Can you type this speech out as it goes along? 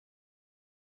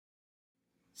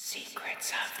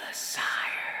Secrets of the Sire.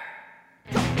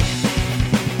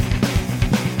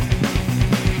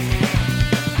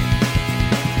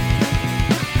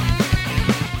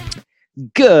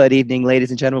 Good evening, ladies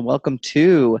and gentlemen. Welcome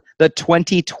to the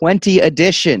 2020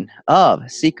 edition of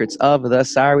Secrets of the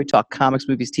Sire. We talk comics,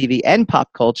 movies, TV, and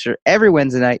pop culture every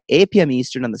Wednesday night, 8 p.m.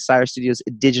 Eastern on the Sire Studios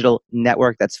digital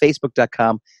network. That's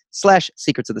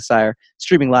facebook.com/Secrets of the Sire,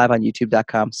 streaming live on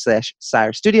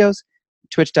youtube.com/Sire Studios,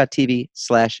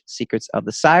 twitch.tv/Secrets of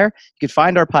the Sire. You can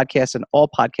find our podcast on all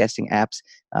podcasting apps.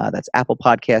 That's Apple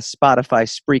Podcasts, Spotify,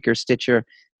 Spreaker, Stitcher,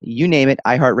 you name it,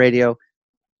 iHeartRadio.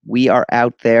 We are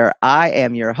out there. I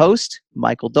am your host,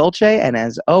 Michael Dolce, and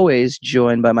as always,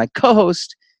 joined by my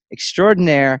co-host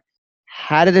extraordinaire.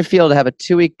 How did it feel to have a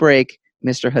 2-week break,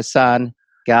 Mr. Hassan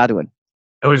Godwin?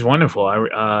 It was wonderful.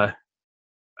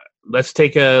 Let's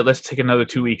take another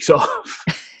 2 weeks off.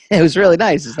 It was really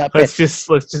nice. It's not bad. Let's just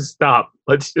stop.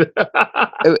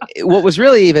 What was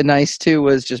really even nice too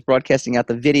was just broadcasting out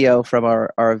the video from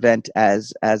our event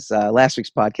as last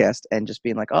week's podcast, and just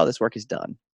being like, "Oh, this work is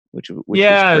done." Which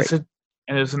yeah, was great.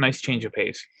 It was a nice change of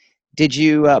pace. Did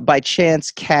you, by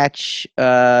chance, catch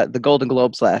the Golden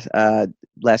Globes last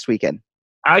weekend?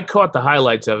 I caught the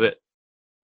highlights of it.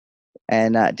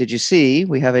 And did you see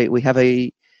we have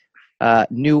a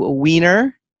new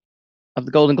winner of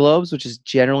the Golden Globes, which is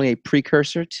generally a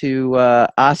precursor to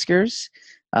Oscars,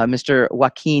 Mr.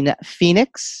 Joaquin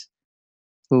Phoenix,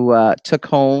 who took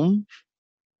home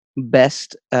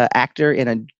Best Actor in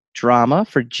a Drama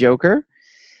for Joker.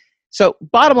 So,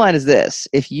 bottom line is this: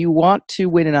 if you want to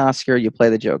win an Oscar, you play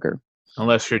the Joker.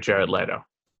 Unless you're Jared Leto.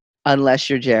 And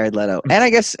I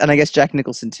guess Jack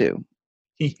Nicholson too.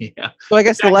 Yeah. So I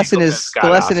guess the lesson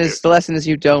is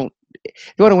you don't.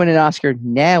 If you want to win an Oscar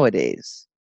nowadays,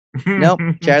 nope,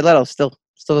 Jared Leto still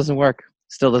doesn't work.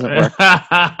 Still doesn't work.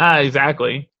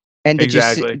 Exactly. And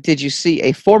did you see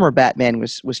a former Batman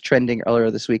was trending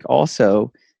earlier this week?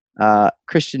 Also,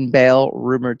 Christian Bale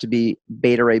rumored to be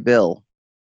Beta Ray Bill.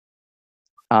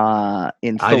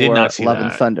 In Thor: Love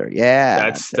and Thunder.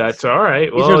 Yeah, that's all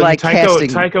right. Well, like Taika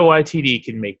Waititi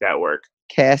can make that work.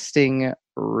 Casting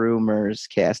rumors.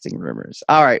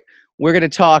 All right, we're gonna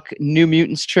talk New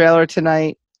Mutants trailer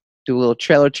tonight. Do a little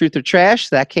trailer truth or trash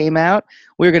that came out.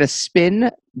 We're gonna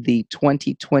spin the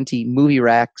 2020 movie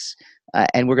racks,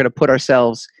 and we're gonna put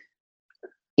ourselves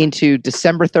into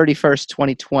December 31st,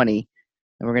 2020,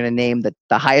 and we're gonna name the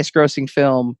highest grossing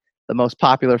film, the most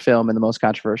popular film, and the most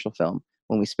controversial film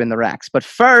when we spin the racks. But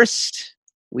first,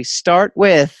 we start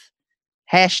with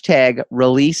hashtag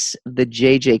release the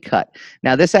JJ cut.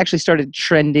 Now, this actually started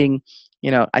trending,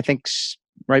 I think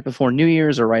right before New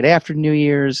Year's or right after New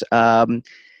Year's.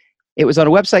 It was on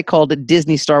a website called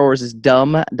Disney Star Wars is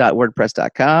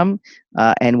dumb.wordpress.com.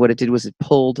 And what it did was it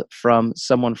pulled from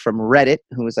someone from Reddit,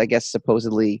 who was, I guess,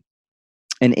 supposedly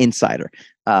an insider.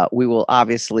 We will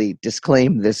obviously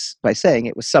disclaim this by saying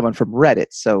it was someone from Reddit.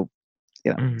 So,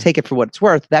 take it for what it's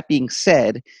worth. That being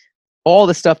said, all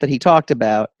the stuff that he talked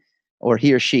about, or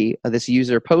he or she, this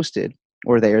user posted,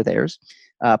 or they or theirs,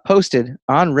 posted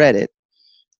on Reddit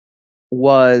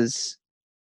was,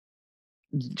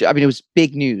 it was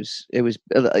big news. It was,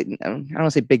 I don't want to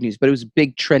say big news, but it was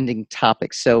big trending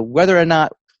topics. So whether or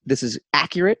not this is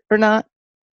accurate or not,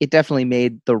 it definitely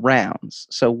made the rounds.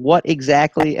 So what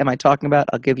exactly am I talking about?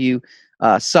 I'll give you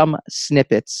some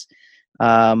snippets.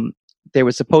 There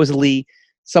was supposedly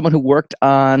someone who worked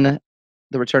on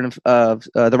the Return of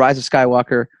the Rise of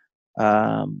Skywalker,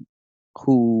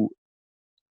 who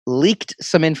leaked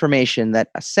some information that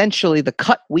essentially the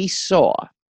cut we saw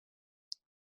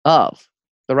of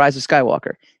the Rise of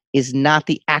Skywalker is not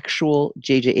the actual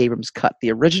J.J. Abrams cut.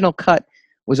 The original cut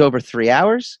was over 3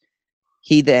 hours.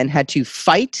 He then had to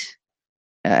fight.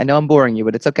 I know I'm boring you,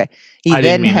 but it's okay. I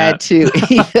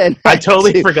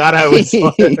totally forgot I was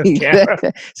on the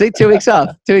camera. See, 2 weeks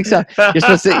off. 2 weeks off.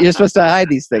 You're supposed to hide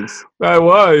these things. I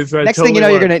was. Next thing you know,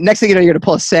 you're gonna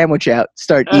pull a sandwich out,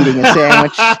 start eating a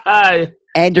sandwich,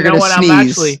 and you're gonna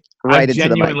sneeze right into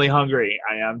the mic. I'm genuinely hungry.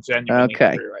 I am genuinely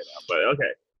hungry right now. But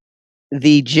okay.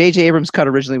 The J.J. Abrams cut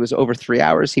originally was over 3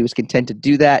 hours. He was content to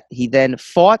do that. The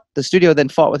studio then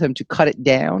fought with him to cut it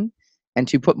down and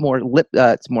to put more lip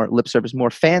service, more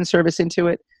fan service into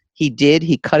it. He did.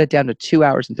 He cut it down to 2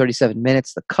 hours and 37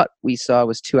 minutes. The cut we saw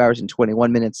was 2 hours and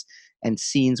 21 minutes, and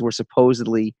scenes were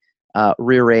supposedly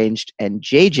rearranged. And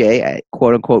JJ,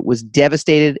 quote unquote, was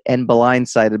devastated and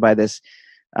blindsided by this.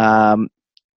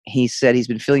 He said he's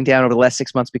been feeling down over the last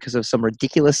 6 months because of some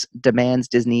ridiculous demands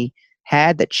Disney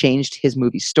had that changed his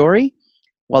movie story.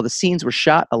 While the scenes were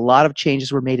shot, a lot of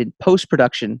changes were made in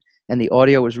post-production, and the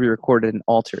audio was re-recorded and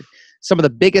altered. Some of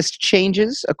the biggest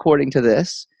changes, according to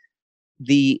this,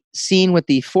 the scene with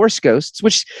the Force ghosts,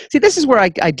 which, see, this is where I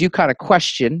do kind of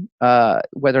question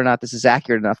whether or not this is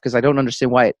accurate enough, because I don't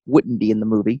understand why it wouldn't be in the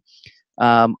movie.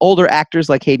 Older actors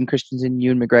like Hayden Christensen,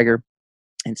 Ewan McGregor,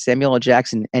 and Samuel L.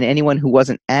 Jackson, and anyone who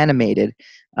wasn't animated,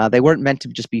 they weren't meant to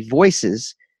just be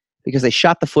voices because they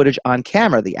shot the footage on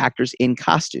camera, the actors in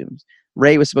costumes.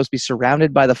 Rey was supposed to be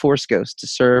surrounded by the Force ghosts to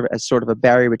serve as sort of a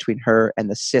barrier between her and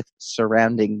the Sith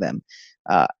surrounding them.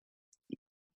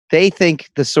 They think,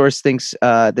 the source thinks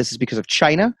this is because of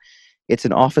China. It's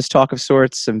an office talk of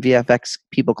sorts. Some VFX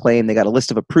people claim they got a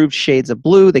list of approved shades of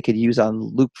blue they could use on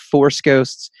Luke Force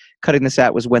ghosts. Cutting this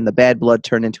out was when the bad blood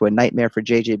turned into a nightmare for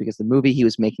JJ because the movie he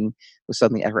was making was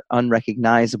suddenly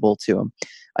unrecognizable to him.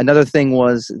 Another thing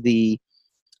was the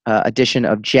addition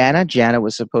of Jannah. Jannah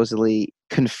was supposedly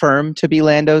confirmed to be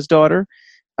Lando's daughter,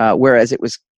 whereas it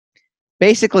was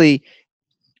basically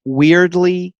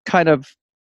weirdly kind of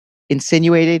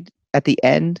insinuated at the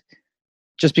end,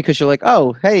 just because you're like,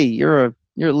 oh, hey, you're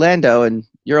Lando and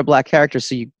you're a black character,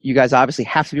 so you guys obviously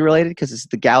have to be related because it's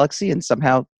the galaxy, and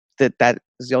somehow that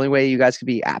is the only way you guys could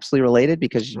be absolutely related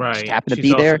because you just happen to be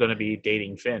there. She's also going to be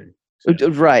dating Finn. So,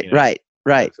 right.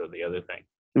 So the other thing.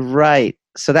 Right.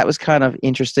 So that was kind of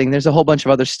interesting. There's a whole bunch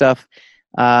of other stuff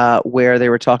where they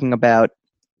were talking about,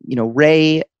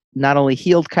 Rey not only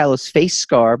healed Kylo's face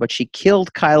scar, but she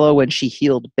killed Kylo when she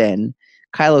healed Ben.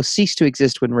 Kylo ceased to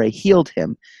exist when Rey healed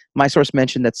him. My source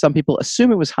mentioned that some people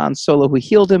assume it was Han Solo who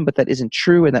healed him, but that isn't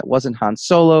true, and that wasn't Han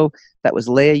Solo. That was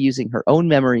Leia using her own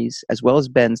memories, as well as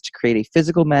Ben's, to create a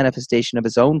physical manifestation of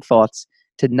his own thoughts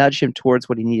to nudge him towards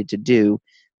what he needed to do.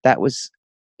 That was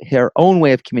her own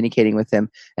way of communicating with him,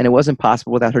 and it wasn't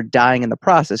possible without her dying in the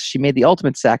process. She made the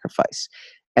ultimate sacrifice,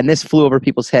 and this flew over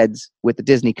people's heads with the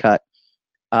Disney cut.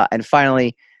 And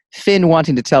finally, Finn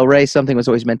wanting to tell Rey something was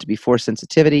always meant to be Force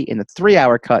sensitivity. In the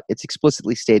 3-hour cut, it's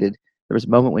explicitly stated there was a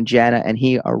moment when Jannah and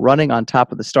he are running on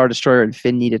top of the Star Destroyer, and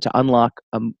Finn needed to unlock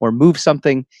or move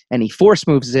something, and he Force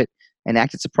moves it and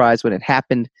acted surprised when it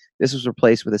happened. This was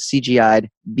replaced with a CGI'd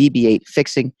BB-8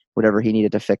 fixing whatever he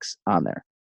needed to fix on there.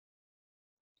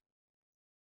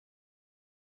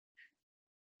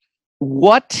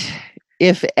 What,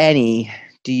 if any,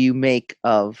 do you make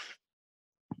of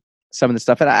some of the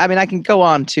stuff? And I mean, I can go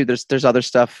on too. There's other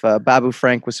stuff. Babu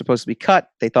Frank was supposed to be cut.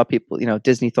 They thought people,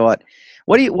 Disney thought.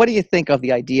 What do you think of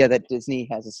the idea that Disney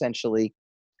has essentially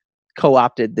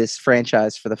co-opted this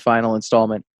franchise for the final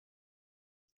installment?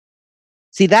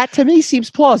 See, that to me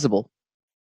seems plausible.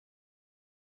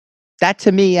 That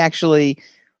to me, actually,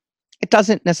 it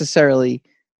doesn't necessarily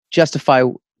justify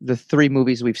the 3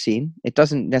 movies we've seen. It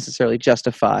doesn't necessarily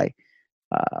justify,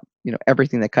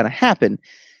 everything that kind of happened.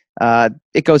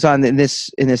 It goes on in this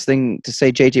thing to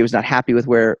say JJ was not happy with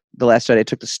where The Last Jedi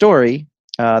took the story.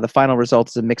 The final result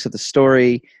is a mix of that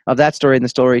story and the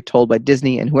story told by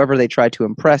Disney, and whoever they tried to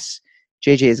impress.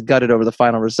 JJ is gutted over the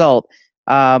final result.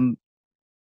 Well,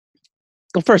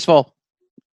 first of all,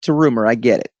 it's a rumor. I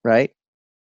get it, right?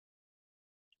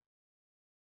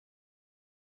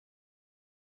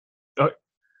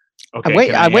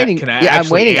 Okay, I'm waiting. I'm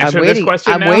waiting.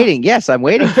 Yes, I'm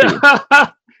waiting for you.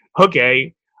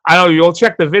 Okay. I know you'll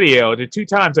check the video. The 2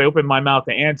 times I opened my mouth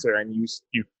to answer, and you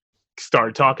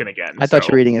started talking again. I thought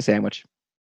you were eating a sandwich.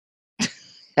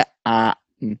 Go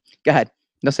ahead.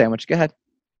 No sandwich. Go ahead.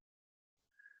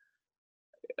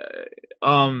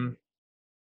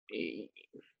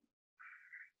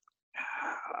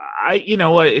 You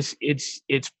know what? It's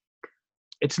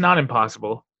not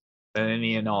impossible that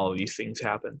any and all of these things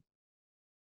happen.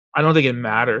 I don't think it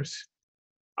matters,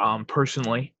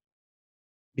 personally,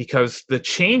 because the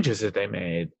changes that they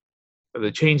made, or the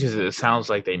changes that it sounds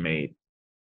like they made,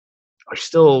 are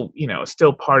still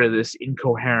part of this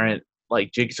incoherent,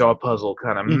 like, jigsaw puzzle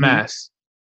kind of mess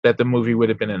that the movie would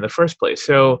have been in the first place.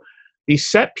 So these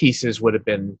set pieces would have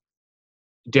been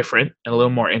different and a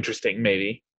little more interesting,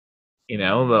 maybe.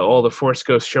 All the Force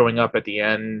ghosts showing up at the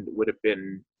end would have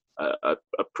been a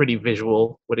pretty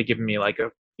visual. Would have given me like a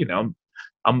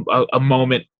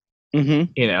moment, in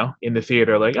the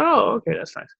theater, like, oh, okay,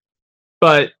 that's nice.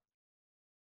 But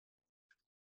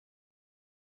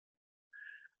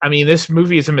I mean, this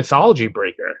movie is a mythology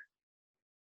breaker,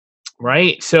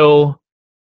 right? So,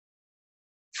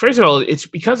 first of all, it's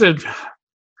because of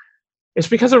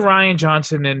Rian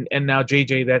Johnson and now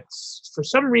JJ that's, for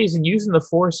some reason, using the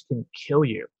Force can kill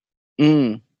you,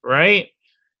 right?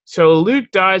 So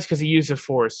Luke dies because he used the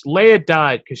Force. Leia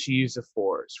died because she used the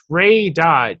Force. Rey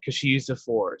died because she used the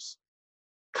Force.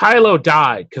 Kylo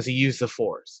died because he used the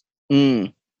Force.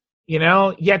 Yet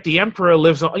the Emperor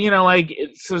lives on,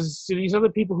 so these other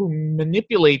people who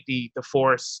manipulate the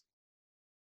Force,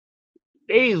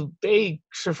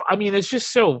 I mean, it's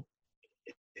just so.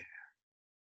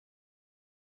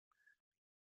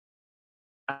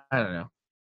 I don't know.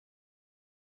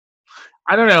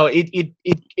 I don't know.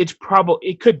 It's probably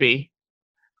it could be.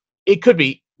 It could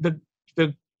be the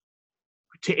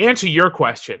to answer your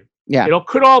question. Yeah. It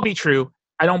could all be true.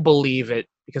 I don't believe it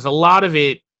because a lot of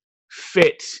it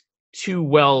fits too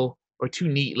well or too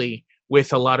neatly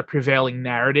with a lot of prevailing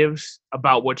narratives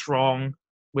about what's wrong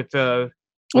with Well,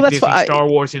 that's Disney fine. Star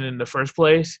Wars in the first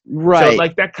place. Right. So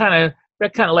like that kind of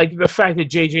like the fact that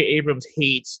J.J. Abrams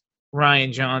hates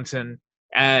Rian Johnson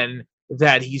and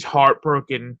that he's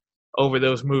heartbroken over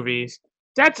those movies.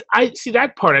 I see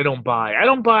that part I don't buy. I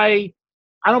don't buy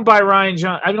Rian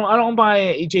John. I don't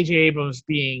buy J.J. Abrams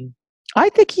being. I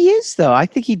think he is, though. I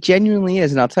think he genuinely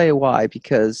is, and I'll tell you why.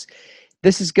 Because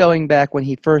this is going back when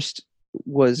he first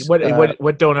was. What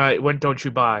don't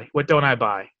you buy? What don't I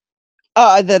buy?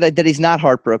 That he's not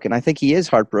heartbroken. I think he is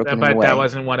heartbroken in a way. That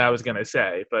wasn't what I was gonna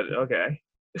say, but okay.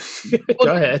 Well,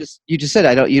 Go ahead. You just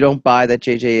said you don't buy that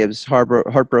J.J. is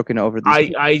heartbroken over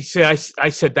this. I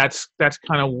said that's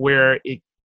kind of where it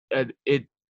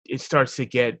starts to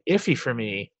get iffy for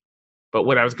me. But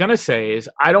what I was gonna say is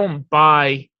I don't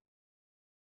buy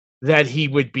that he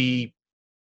would be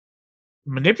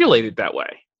manipulated that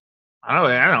way. I don't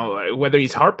know whether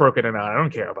he's heartbroken or not. I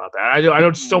don't care about that.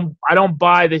 I don't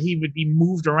buy that he would be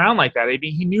moved around like that. I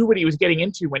mean, he knew what he was getting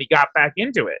into when he got back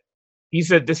into it. He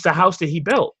said, "This is the house that he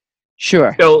built."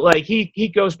 Sure. So, like,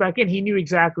 he goes back in. He knew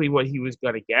exactly what he was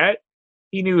going to get.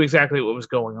 He knew exactly what was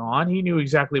going on. He knew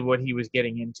exactly what he was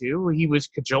getting into. He was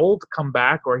cajoled to come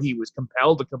back, or he was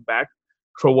compelled to come back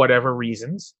for whatever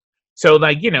reasons. So,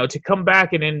 like, to come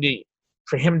back and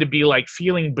for him to be like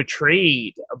feeling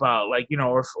betrayed about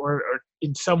or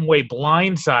in some way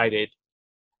blindsided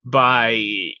by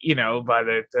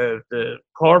the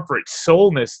corporate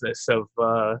soullessness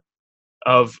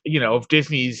of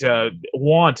Disney's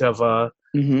want of a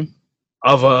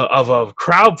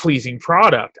crowd pleasing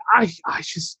product. I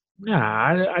just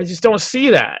don't see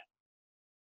that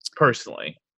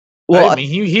personally. Well, I mean,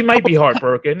 he might be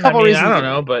heartbroken. I mean, I don't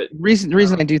know, but reason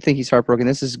I do think he's heartbroken.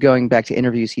 This is going back to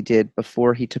interviews he did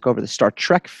before he took over the Star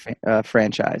Trek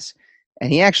franchise,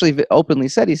 and he actually openly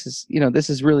said, he says, this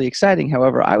is really exciting.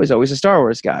 However, I was always a Star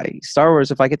Wars guy. Star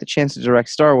Wars, if I get the chance to direct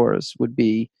Star Wars, would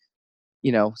be,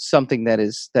 something that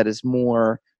is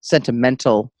more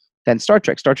sentimental than Star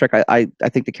Trek. Star Trek, I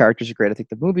think the characters are great. I think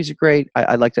the movies are great.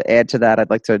 I'd like to add to that. I'd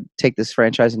like to take this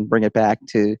franchise and bring it back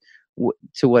to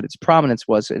what its prominence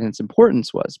was and its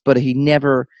importance was, but he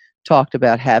never talked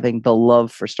about having the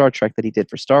love for Star Trek that he did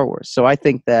for Star Wars. So I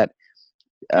think that.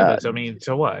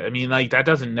 So what? I mean, like that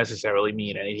doesn't necessarily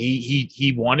mean anything.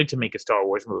 He wanted to make a Star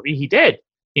Wars movie. He did.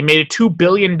 He made a $2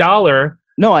 billion.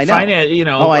 No, I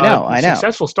know.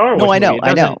 Successful Star Wars. No, movie.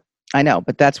 I know.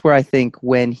 But that's where I think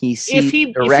when he sees if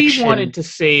he wanted to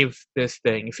save this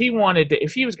thing, if he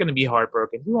was going to be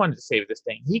heartbroken, he wanted to save this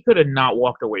thing. He could have not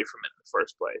walked away from it in the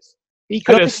first place. He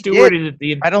could have stewarded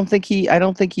it. I don't think he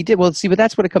did. Well, see, but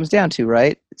that's what it comes down to,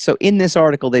 right? So in this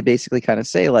article, they basically kind of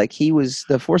say like he was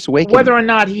the Force Awakens. Whether or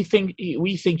not we think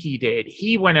he did,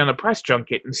 he went on a press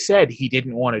junket and said he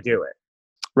didn't want to do it.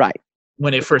 Right.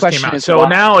 When it first came out. So why?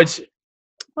 Now it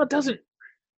doesn't.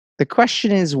 The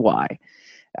question is why.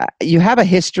 You have a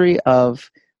history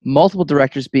of multiple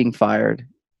directors being fired,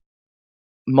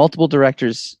 multiple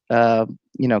directors, or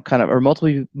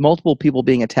multiple people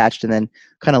being attached and then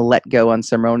kind of let go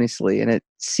unceremoniously. And it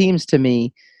seems to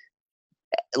me,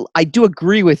 I do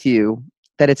agree with you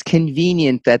that it's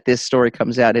convenient that this story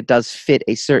comes out. It does fit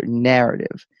a certain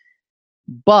narrative.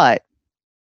 But,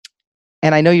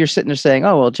 and I know you're sitting there saying,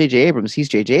 oh, well, J.J. Abrams, he's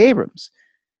J.J. Abrams.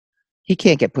 He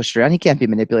can't get pushed around. He can't be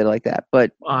manipulated like that.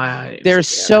 But there's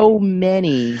so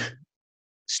many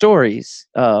stories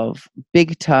of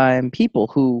big time people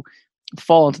who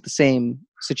fall into the same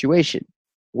situation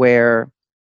where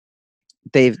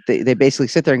they basically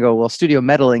sit there and go, well, studio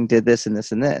meddling did this and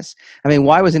this and this. I mean,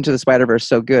 why was Into the Spider-Verse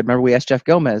so good? Remember we asked Jeff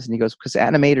Gomez and he goes, because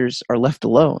animators are left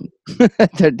alone.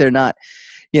 they're not,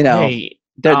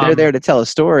 they're there to tell a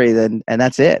story, and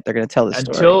that's it. They're going to tell the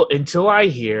story. Until I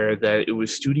hear that it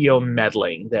was studio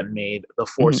meddling that made The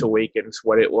Force Awakens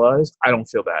what it was, I don't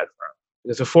feel bad for him.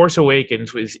 Because The Force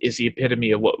Awakens is the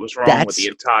epitome of what was wrong with the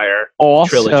entire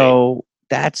trilogy.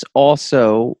 That's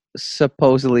also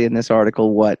supposedly in this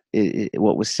article what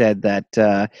was said,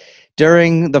 that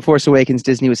during The Force Awakens,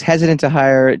 Disney was hesitant to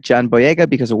hire John Boyega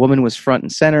because a woman was front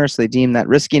and center, so they deemed that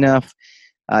risky enough.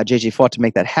 JJ fought to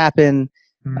make that happen.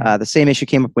 The same issue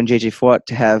came up when JJ fought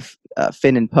to have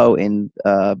Finn and Poe in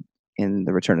The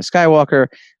Return of Skywalker.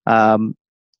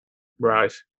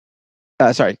 Right.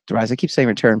 Sorry, Rise. I keep saying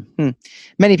return.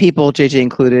 Many people, JJ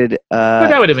included, But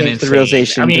that would have been came to insane. the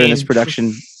realization during this f-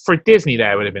 production. for Disney,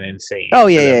 that would have been insane. Oh,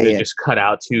 yeah, for them yeah, to yeah. just cut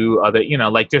out to other,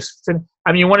 like just.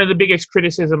 I mean, one of the biggest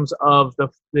criticisms of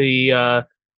the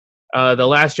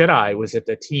Last Jedi was that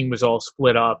the team was all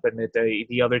split up and that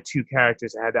the other two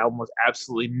characters had almost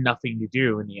absolutely nothing to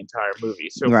do in the entire movie.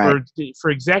 So Right. for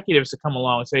executives to come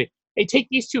along and say, "Hey, take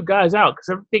these two guys out,"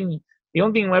 because the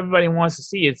only thing everybody wants to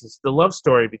see is the love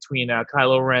story between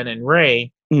Kylo Ren and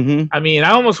Rey. Mm-hmm. I mean,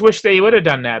 I almost wish they would have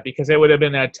done that because it would have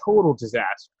been a total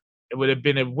disaster. It would have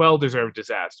been a well-deserved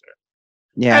disaster.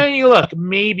 Yeah. I mean, look,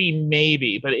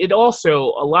 maybe, but it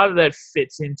also, a lot of that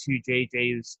fits into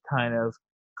JJ's kind of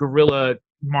guerrilla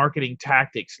marketing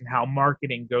tactics and how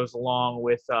marketing goes along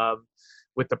with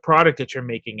the product that you're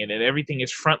making in it. Everything is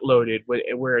front loaded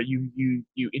where you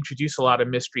introduce a lot of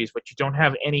mysteries, but you don't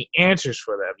have any answers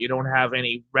for them. You don't have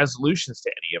any resolutions to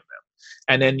any of them.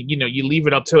 And then, you leave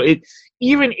it up to it,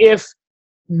 even if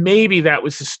maybe that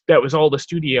was all the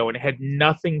studio and it had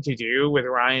nothing to do with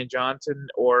Rian Johnson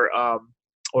or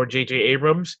J.J.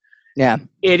 Abrams. Yeah.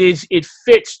 It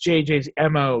fits JJ's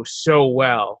MO so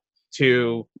well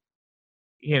to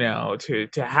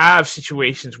have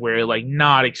situations where, like,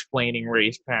 not explaining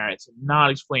Rey's parents and not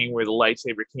explaining where the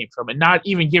lightsaber came from and not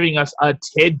even giving us a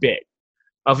tidbit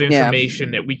of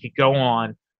information that we could go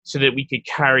on so that we could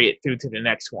carry it through to the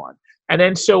next one. And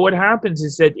then so what happens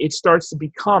is that it starts to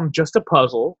become just a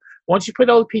puzzle. Once you put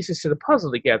all the pieces to the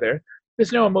puzzle together,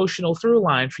 there's no emotional through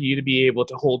line for you to be able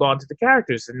to hold on to the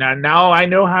characters. And now I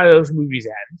know how those movies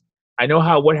end. I know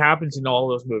what happens in all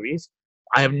those movies.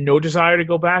 I have no desire to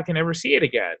go back and ever see it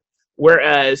again.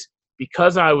 Whereas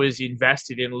because I was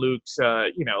invested in Luke's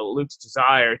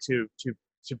desire to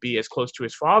be as close to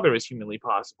his father as humanly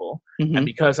possible, Mm-hmm. and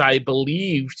because I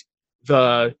believed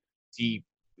the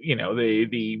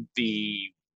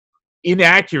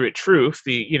inaccurate truth,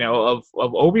 of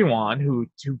Obi-Wan, who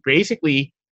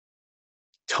basically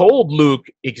told Luke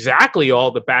exactly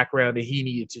all the background that he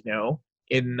needed to know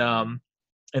in A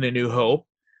New Hope,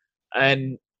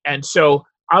 and so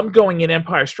I'm going in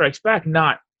Empire Strikes Back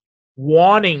not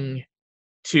wanting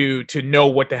to know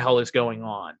what the hell is going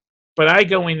on, but I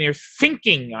go in there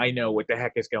thinking I know what the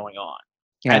heck is going on.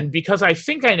 Yeah. And because I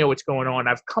think I know what's going on,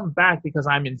 I've come back because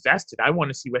I'm invested. I want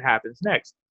to see what happens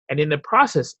next. And in the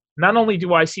process, not only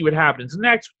do I see what happens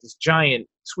next with this giant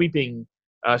sweeping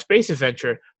space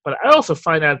adventure, but I also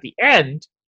find out at the end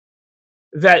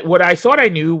that what I thought I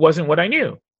knew wasn't what I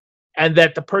knew. And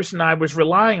that the person I was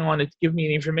relying on to give me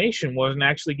the information wasn't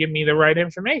actually giving me the right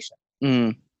information.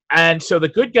 Mm. And so the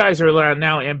good guys are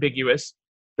now ambiguous.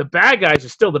 The bad guys are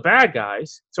still the bad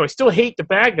guys. So I still hate the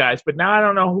bad guys, but now I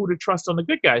don't know who to trust on the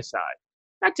good guys'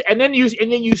 side. And then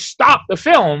you stop the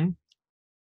film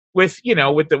with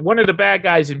one of the bad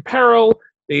guys in peril.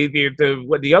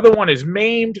 The other one is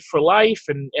maimed for life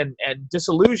and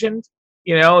disillusioned.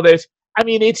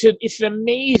 It's an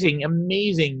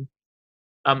amazing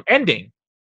ending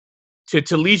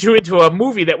to lead you into a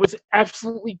movie that was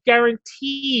absolutely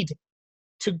guaranteed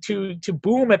to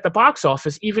boom at the box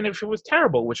office, even if it was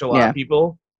terrible, which a lot of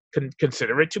people can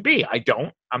consider it to be. I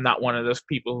don't. I'm not one of those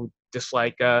people who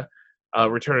dislike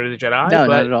Return of the Jedi. No,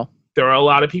 but not at all. There are a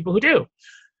lot of people who do.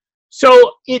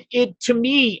 So it to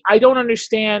me, I don't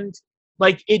understand.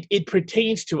 Like it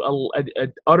pertains to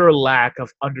an utter lack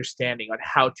of understanding on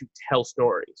how to tell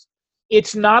stories.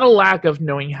 It's not a lack of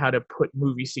knowing how to put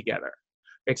movies together.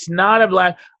 It's not a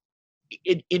lack.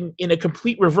 In a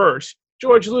complete reverse,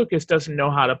 George Lucas doesn't know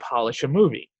how to polish a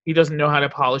movie. He doesn't know how to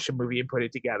polish a movie and put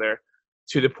it together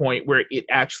to the point where it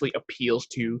actually appeals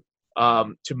to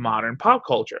modern pop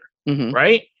culture,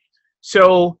 right?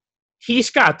 So he's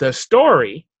got the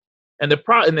story, and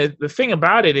the thing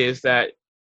about it is that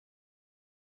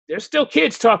there's still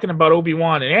kids talking about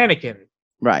Obi-Wan and Anakin.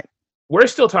 Right. We're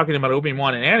still talking about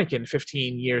Obi-Wan and Anakin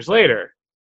 15 years later,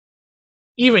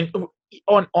 even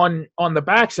on the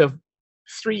backs of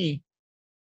 3,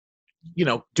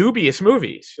 dubious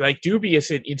movies, like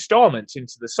dubious installments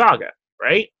into the saga,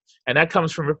 right? And that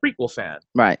comes from a prequel fan.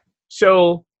 Right.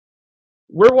 So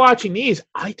we're watching these.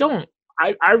 I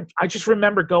just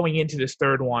remember going into this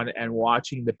third one and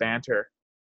watching the banter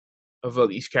of all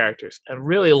these characters and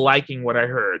really liking what I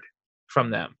heard from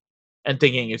them and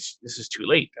thinking this is too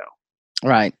late, though.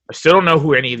 Right. I still don't know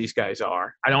who any of these guys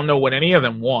are. I don't know what any of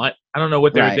them want. I don't know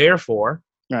what they're there for.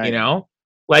 Right.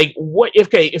 Like what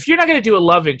if you're not going to do a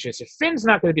love interest, if Finn's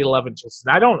not going to be a love interest,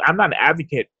 and I'm not an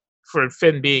advocate for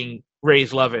Finn being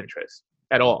Rey's love interest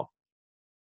at all.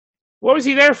 What was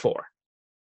he there for?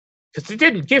 Because they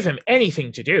didn't give him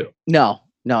anything to do. No,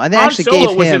 and they Han actually Solo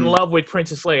gave was him in love with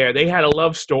Princess Leia. They had a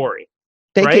love story.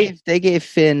 right? They gave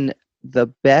Finn the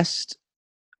best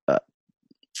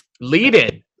Lead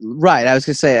in, right. I was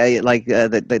gonna say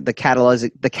the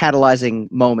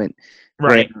catalyzing moment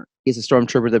where right? he's a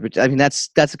stormtrooper. I mean,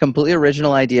 that's a completely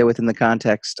original idea within the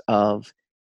context of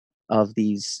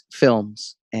these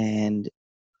films, and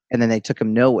then they took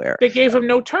him nowhere. They gave him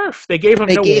no turf. They gave him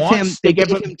They no gave him wants. They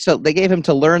gave him they gave him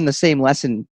to learn the same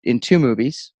lesson in 2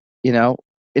 movies. You know,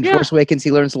 in Yeah. Force Awakens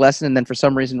he learns the lesson, and then for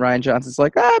some reason Ryan Johnson's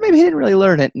like, maybe he didn't really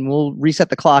learn it, and we'll reset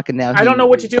the clock. And now I don't know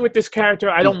what to do with this character.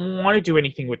 I don't want to do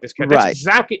anything with this character. Right. That's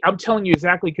exactly. I'm telling you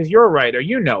exactly because you're a writer.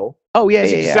 You know. Oh yeah,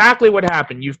 That's exactly what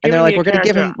happened. You've And given they're like, me a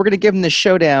character. we're gonna give him this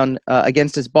showdown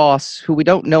against his boss, who we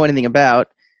don't know anything about.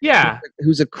 Yeah.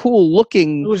 Who's a cool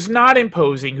looking. Who's not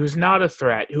imposing. Who's not a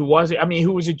threat. Who was? I mean,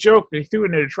 who was a joke. They threw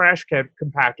it in a trash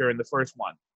compactor in the first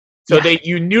one. So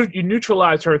you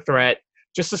neutralized her threat.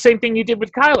 Just the same thing you did with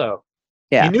Kylo.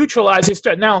 Yeah. You neutralize his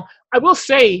threat. Now, I will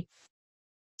say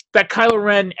that Kylo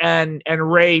Ren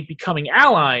and Rey becoming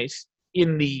allies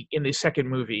in the second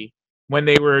movie, when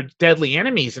they were deadly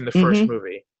enemies in the first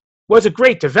movie, was a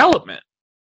great development.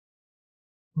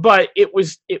 But it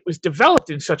was developed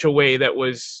in such a way that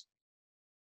was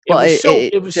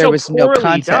there was no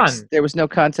context. done. There was no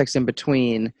context in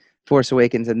between Force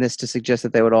Awakens and this to suggest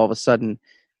that they would all of a sudden,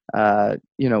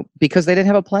 because they didn't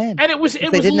have a plan. And it was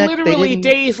literally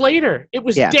days later. It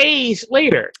was days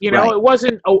later. You know, It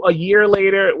wasn't a year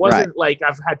later. It wasn't like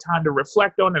I've had time to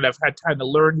reflect on it. I've had time to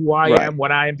learn who I am,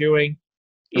 what I am doing.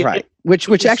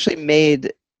 Which actually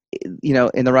made,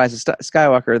 in The Rise of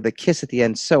Skywalker, the kiss at the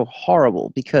end so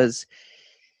horrible, because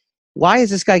why is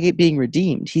this guy being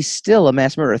redeemed? He's still a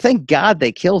mass murderer. Thank God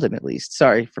they killed him, at least.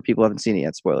 Sorry for people who haven't seen it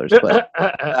yet, spoilers.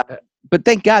 But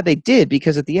thank God they did,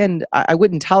 because at the end, I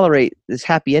wouldn't tolerate this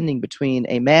happy ending between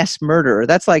a mass murderer.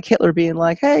 That's like Hitler being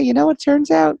like, hey, it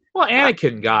turns out. Well,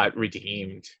 Anakin got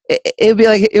redeemed. It would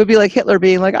be like Hitler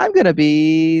being like, I'm just gonna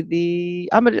be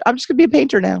a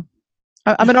painter now.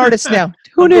 I'm an artist now.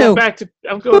 Who knew?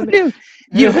 Who knew?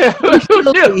 You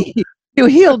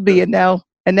healed me, and now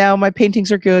my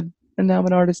paintings are good, and now I'm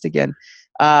an artist again.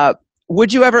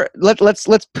 Would you ever let's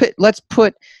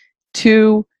put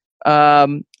 2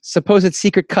 supposed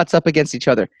secret cuts up against each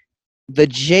other? The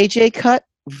JJ cut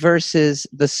versus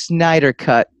the Snyder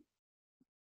cut.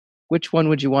 Which one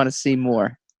would you want to see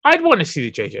more? I'd want to see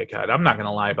the JJ cut. I'm not going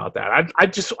to lie about that.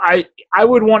 I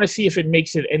would want to see if it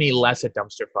makes it any less a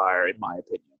dumpster fire, in my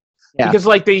opinion. Yeah. Because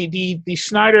like the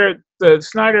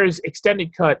Snyder's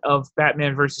extended cut of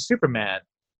Batman versus Superman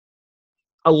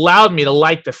allowed me to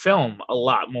like the film a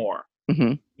lot more.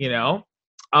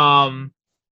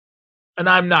 And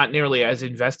I'm not nearly as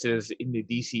invested as in the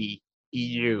DC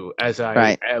EU as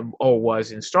I am or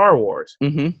was in Star Wars.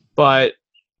 But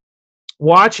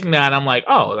watching that, I'm like,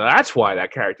 oh, that's why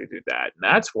that character did that, and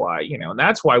that's why, and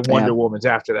that's why Wonder Woman's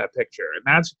after that picture, and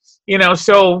that's,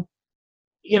 so,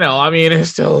 I mean, it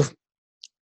still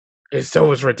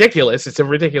was ridiculous. It's a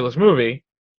ridiculous movie.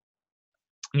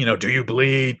 Do you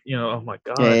bleed? Oh my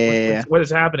God, what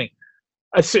is happening?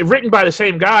 It's written by the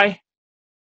same guy.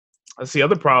 That's the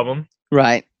other problem.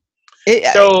 Right.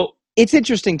 It's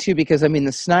interesting too, because I mean,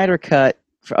 the Snyder cut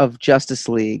of Justice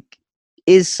League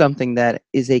is something that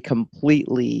is a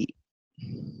completely,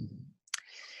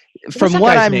 from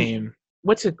what I'm name?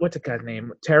 What's the guy's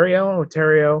name? Terrio?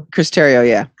 Chris Terrio,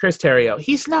 yeah. Chris Terrio.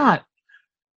 He's not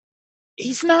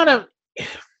a.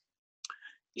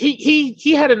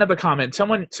 He had another comment.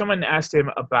 Someone asked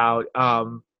him about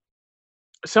the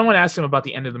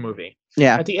end of the movie.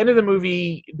 Yeah. At the end of the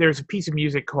movie, there's a piece of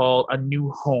music called "A New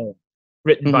Home,"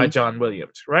 written by John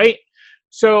Williams, right?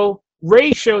 So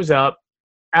Rey shows up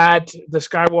at the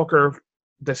Skywalker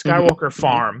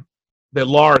farm, the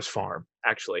Lars farm,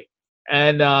 actually,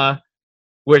 and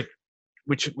which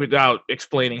without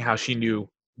explaining how she knew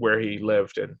where he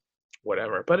lived and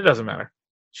whatever, but it doesn't matter.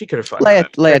 She could have found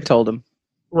Leia told him.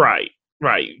 Right.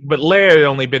 But Leia had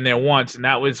only been there once, and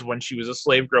that was when she was a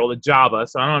slave girl to Jabba.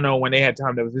 So I don't know when they had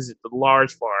time to visit the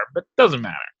Lars farm, but it doesn't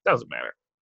matter.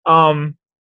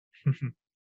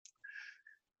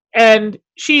 And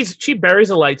she buries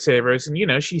the lightsabers,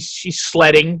 and she's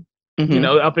sledding,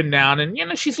 up and down,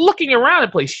 and she's looking around the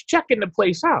place, she's checking the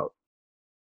place out.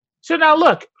 So now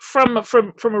look, from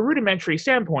a rudimentary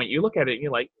standpoint, you look at it and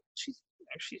you're like, she's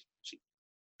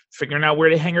figuring out where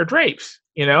to hang her drapes,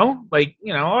 all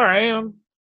right,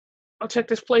 I'll check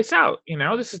this place out.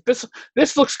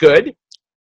 This looks good.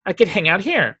 I could hang out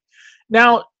here.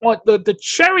 Now, what the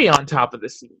cherry on top of the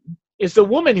scene is the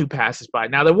woman who passes by.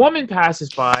 Now, the woman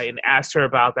passes by and asks her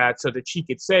about that so that she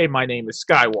could say, "My name is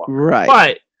Skywalker."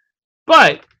 Right.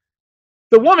 But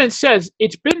the woman says,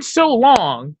 "It's been so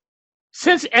long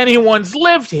since anyone's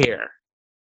lived here.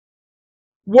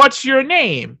 What's your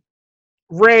name?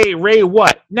 Ray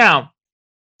what? Now,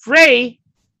 Ray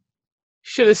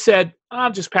should have said,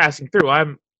 I'm just passing through.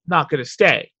 I'm not going to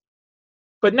stay.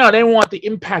 But no, they didn't want the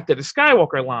impact of the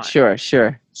Skywalker line.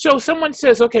 Sure. So someone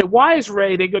says, okay, why is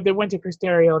Ray, they went to Chris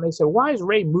Terrio and they said, why is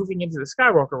Ray moving into the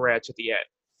Skywalker Ranch at the end?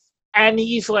 And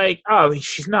he's like, oh,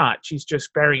 she's not. She's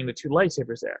just burying the two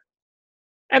lightsabers there.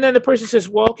 And then the person says,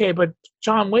 well, okay, but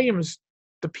John Williams,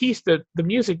 the piece, the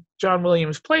music John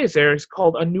Williams plays there is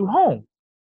called A New Home.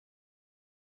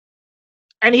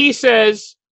 And he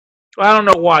says, well, I don't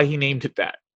know why he named it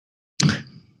that.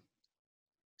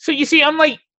 So you see, I'm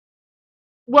like,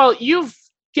 well, you've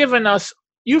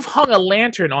hung a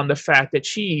lantern on the fact that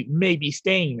she may be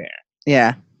staying there.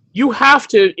 Yeah. You have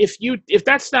to, if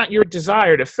that's not your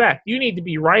desired effect, you need to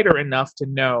be writer enough to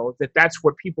know that that's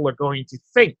what people are going to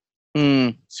think.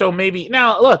 Mm. So maybe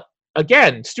now, look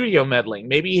again, studio meddling.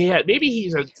 Maybe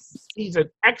he's an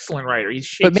excellent writer. He's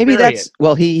Shakespearean.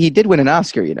 But maybe he did win an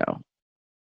Oscar, you know.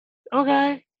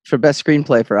 Okay. For best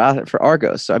screenplay for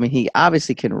Argos. So I mean, he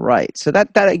obviously can write. So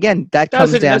that comes down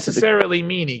doesn't necessarily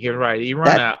mean he can write. He won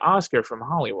an Oscar from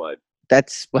Hollywood.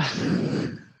 That's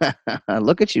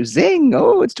look at you, zing!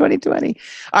 Oh, it's 2020.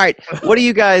 All right, what do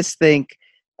you guys think?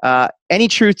 Any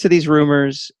truth to these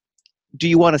rumors? Do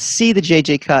you want to see the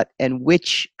JJ cut, and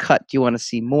which cut do you want to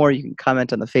see more? You can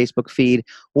comment on the Facebook feed.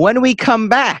 When we come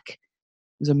back, it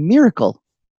was a miracle.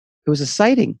 It was a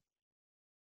sighting.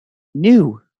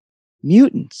 New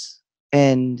mutants,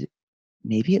 and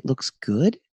maybe it looks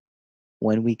good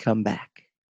when we come back.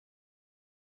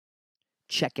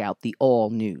 Check out the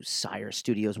all-new Sire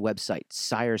Studios website,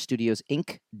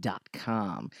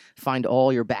 SireStudiosInc.com. Find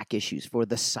all your back issues for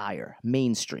The Sire,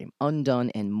 Mainstream, Undone,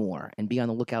 and more, and be on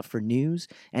the lookout for news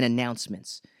and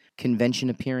announcements, convention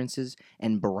appearances,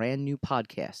 and brand new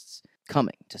podcasts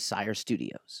coming to Sire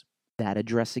Studios. That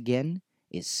address again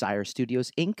is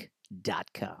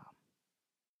SireStudiosInc.com.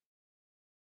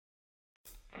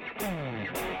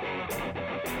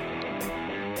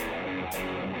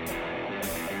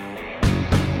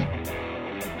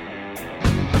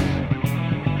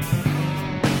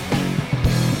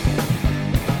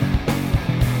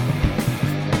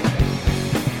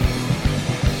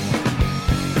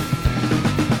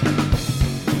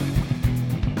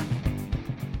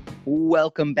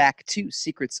 Welcome back to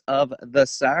Secrets of the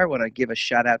Sire. I want to give a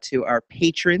shout out to our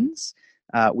patrons.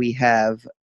 We have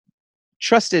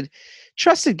trusted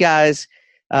guys,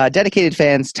 dedicated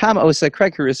fans, Tom Osa,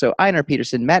 Craig Caruso, Einar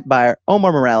Peterson, Matt Byer,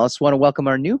 Omar Morales. Want to welcome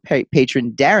our new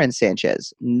patron, Darren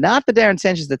Sanchez. Not the Darren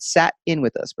Sanchez that sat in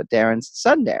with us, but Darren's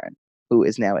son, Darren, who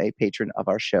is now a patron of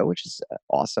our show, which is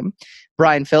awesome.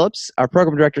 Brian Phillips, our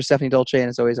program director, Stephanie Dolce, and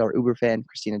as always, our Uber fan,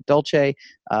 Christina Dolce.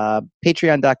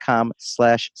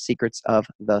 Patreon.com/Secrets of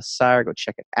the Sire. Go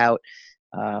check it out.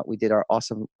 We did our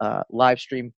awesome live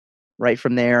stream right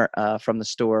from there, from the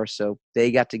store. So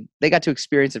they got to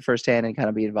experience it firsthand and kind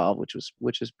of be involved, which was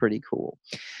pretty cool.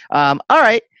 All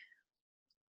right.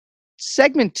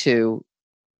 Segment 2,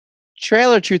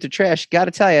 trailer truth or trash. Got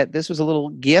to tell you, this was a little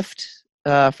gift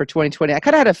for 2020. I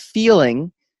kind of had a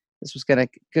feeling this was gonna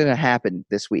happen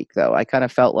this week, though. I kind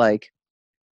of felt like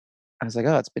I was like,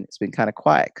 oh, it's been kind of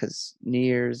quiet because New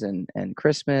Year's and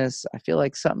Christmas. I feel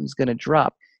like something's gonna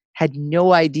drop. Had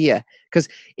no idea, because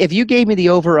if you gave me the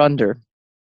over/under,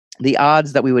 the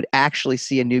odds that we would actually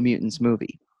see a New Mutants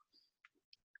movie,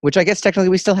 which I guess technically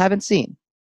we still haven't seen,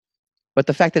 but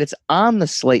the fact that it's on the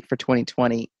slate for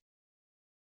 2020,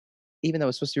 even though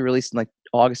it's supposed to be released in like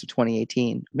August of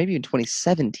 2018, maybe even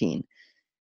 2017,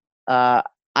 I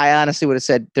honestly would have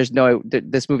said there's no,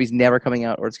 this movie's never coming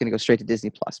out, or it's going to go straight to Disney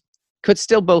Plus. Could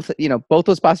still both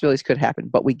those possibilities could happen,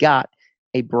 but we got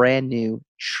a brand new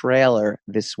trailer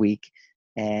this week.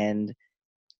 And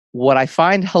what I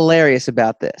find hilarious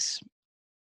about this,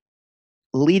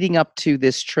 leading up to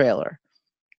this trailer,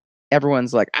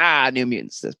 everyone's like, New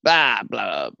Mutants, this, blah,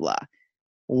 blah, blah.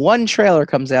 One trailer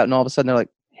comes out and all of a sudden they're like,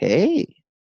 hey,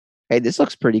 this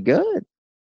looks pretty good.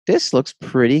 This looks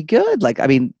pretty good. Like, I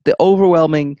mean, the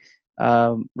overwhelming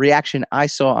reaction I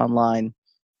saw online,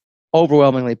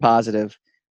 overwhelmingly positive.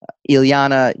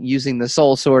 Illyana using the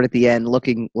soul sword at the end,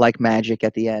 looking like magic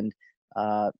at the end.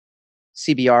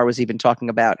 CBR was even talking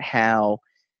about how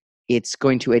it's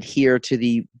going to adhere to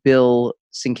the Bill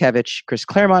Sienkiewicz, Chris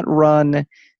Claremont run,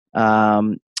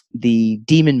 the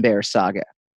Demon Bear saga.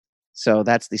 So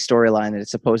that's the storyline that it's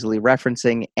supposedly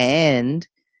referencing. And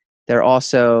they're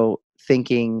also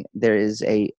thinking there is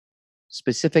a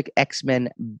specific X-Men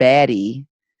baddie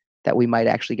that we might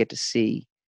actually get to see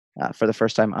for the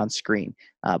first time on screen.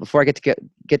 Before I get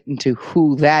into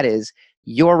who that is,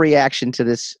 your reaction to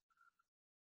this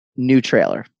new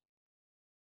trailer.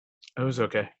 It was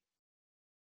okay.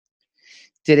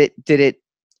 Did it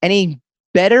any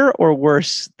better or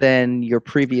worse than your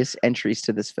previous entries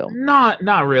to this film? Not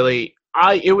really.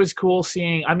 It was cool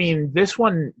seeing. I mean, this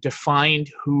one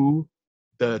defined who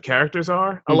the characters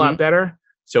are a lot better.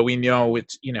 So we know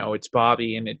it's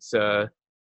Bobby and it's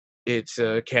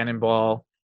Cannonball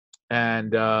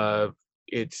and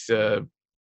it's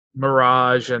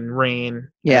Mirage and Rain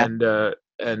and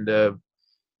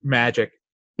Magic,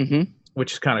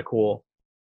 which is kind of cool.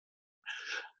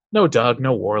 No Doug,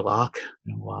 no Warlock,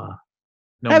 no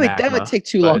that would take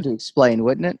too long to explain,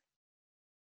 wouldn't it?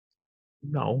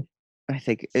 No. I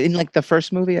think in like the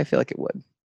first movie, I feel like it would.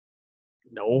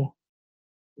 No.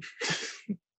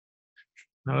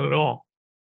 Not at all.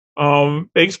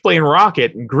 They explain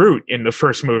Rocket and Groot in the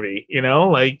first movie,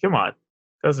 like come on.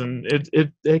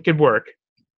 It could work.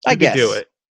 I guess. Could do it.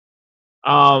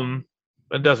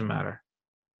 It doesn't matter.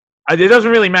 It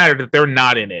doesn't really matter that they're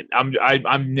not in it. I'm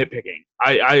nitpicking.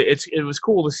 It was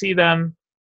cool to see them.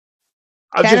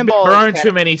 I've just been burned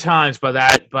too many times by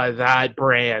that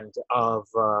brand of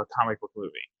comic book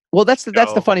movie. Well, that's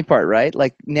the funny part, right?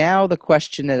 Like now, the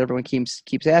question that everyone keeps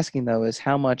asking though is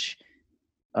how much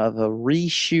of a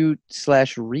reshoot /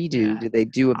 redo did they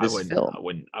do of this film?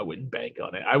 I wouldn't bank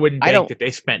on it. I wouldn't bank that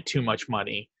they spent too much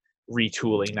money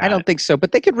retooling that. I don't think so,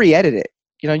 but they could re-edit it.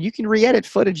 You can re-edit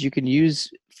footage. You can use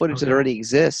footage that already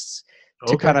exists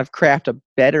to kind of craft a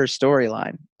better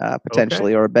storyline,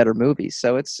 potentially, or a better movie.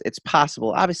 So it's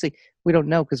possible. Obviously, we don't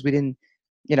know because we didn't.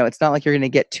 It's not like you're going to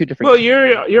get two different. Well,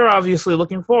 you're obviously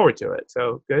looking forward to it.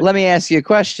 So good. Let me ask you a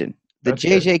question: the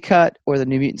JJ cut or the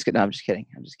New Mutants cut? No, I'm just kidding.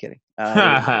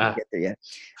 Get there yet.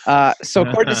 So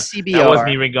according to CBR, that wasn't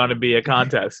even going to be a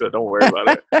contest. So don't worry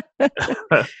about it.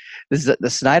 This is the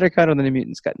Snyder cut or the New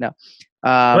Mutants cut? No.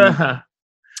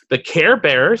 The Care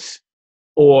Bears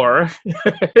or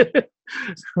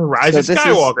Rise of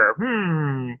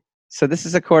Skywalker. So this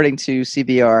is according to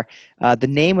CBR. The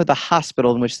name of the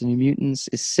hospital in which the New Mutants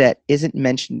is set isn't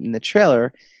mentioned in the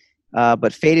trailer,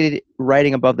 but faded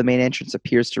writing above the main entrance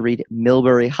appears to read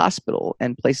Millbury Hospital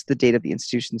and places the date of the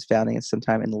institution's founding at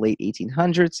sometime in the late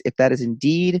 1800s. If that is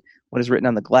indeed what is written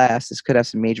on the glass, this could have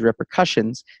some major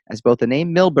repercussions, as both the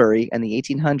name Millbury and the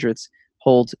 1800s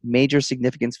holds major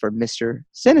significance for Mr.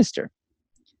 Sinister.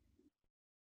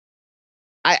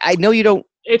 I know you don't.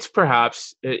 It's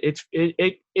perhaps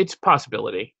it's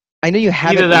possibility. I know you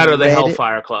haven't either that or the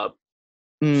Hellfire Club.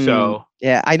 So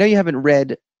yeah, I know you haven't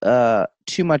read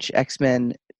too much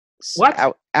X-Men.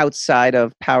 Outside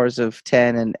of Powers of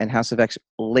 10 and House of X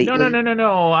lately.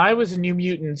 No. I was a New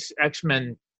Mutants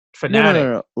X-Men fanatic.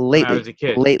 No. Lately, when I was a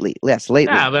kid. Lately.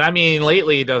 Yeah, but I mean,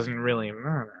 lately it doesn't really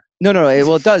matter. No.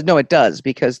 Well, it does. No, it does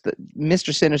because the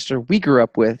Mr. Sinister we grew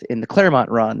up with in the Claremont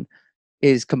run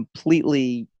is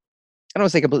completely. I don't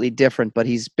want to say completely different, but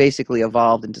he's basically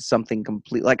evolved into something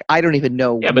complete. Like I don't even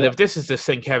know. Yeah, but if this is the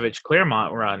Sienkiewicz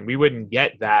Claremont run, we wouldn't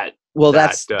get that. Well,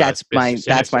 that's my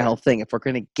whole thing. If we're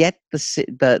going to get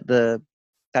the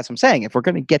that's what I'm saying. If we're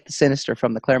going to get the Sinister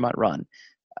from the Claremont run,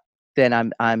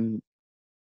 then I'm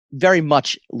very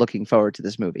much looking forward to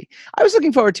this movie. I was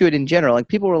looking forward to it in general. Like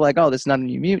people were like, "Oh, this is not a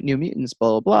New Mutants,"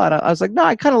 blah blah blah. And I was like, "No,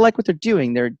 I kind of like what they're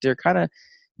doing. They're kind of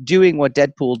doing what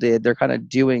Deadpool did. They're kind of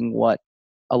doing what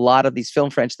a lot of these film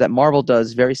franchises that Marvel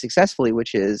does very successfully,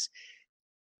 which is."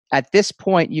 At this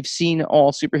point, you've seen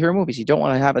all superhero movies. You don't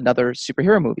want to have another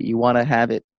superhero movie. You want to have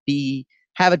it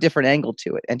have a different angle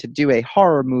to it, and to do a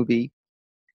horror movie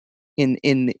have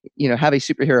a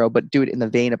superhero but do it in the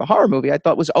vein of a horror movie. I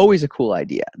thought was always a cool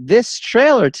idea. This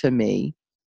trailer to me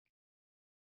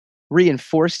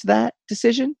reinforced that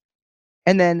decision,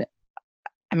 and then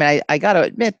I mean I got to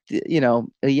admit,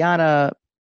 Illyana,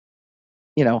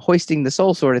 hoisting the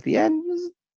soul sword at the end.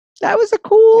 That was a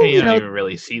cool. You don't even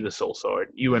really see the soul sword.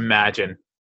 You imagine,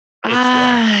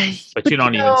 but you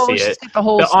don't even see it.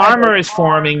 The armor is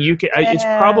forming. You can. Yeah. It's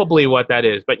probably what that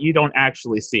is, but you don't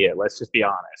actually see it. Let's just be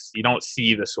honest. You don't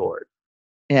see the sword.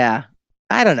 Yeah,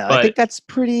 I don't know. I think that's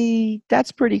pretty.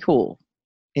 That's pretty cool,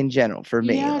 in general for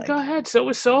me. Yeah, go ahead. So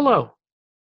was Solo.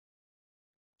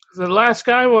 The last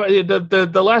guy,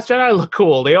 the last Jedi look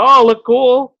cool. They all look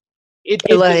cool.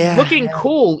 Looking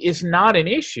cool is not an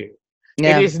issue.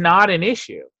 Yeah. It is not an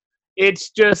issue.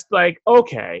 It's just like,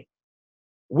 okay,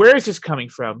 where is this coming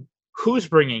from? Who's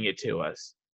bringing it to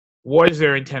us? What is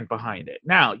their intent behind it?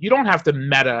 Now, you don't have to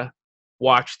meta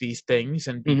watch these things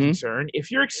and be concerned.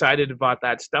 If you're excited about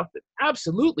that stuff, then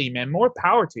absolutely, man, more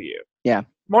power to you. Yeah.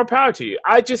 More power to you.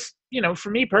 I just,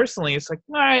 for me personally, it's like,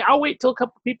 all right, I'll wait till a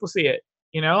couple people see it.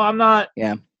 I'm not.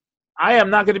 Yeah. I am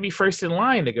not going to be first in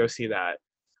line to go see that.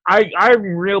 I'm a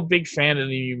real big fan of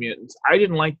the New Mutants. I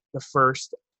didn't like the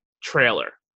first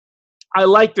trailer. I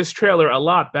like this trailer a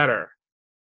lot better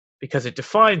because it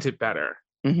defines it better.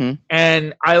 Mm-hmm.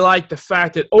 And I like the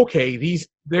fact that, okay, these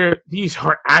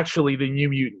are actually the New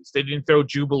Mutants. They didn't throw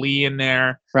Jubilee in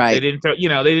there. Right. They didn't throw,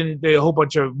 they a whole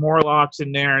bunch of Morlocks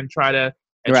in there and try to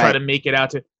make it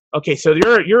out to, okay, so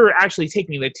you're actually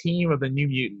taking the team of the New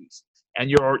Mutants and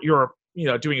you're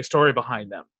doing a story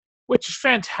behind them, which is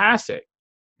fantastic.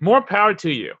 More power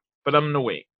to you, but I'm gonna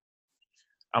wait.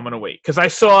 Because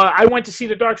I went to see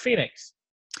The Dark Phoenix.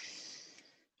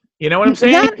 You know what I'm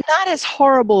saying? Not as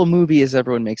horrible a movie as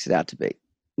everyone makes it out to be.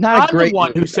 Not a great. I'm the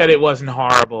one who said it wasn't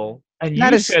horrible, and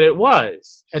you said it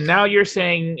was. And now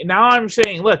I'm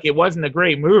saying, look, it wasn't a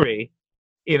great movie,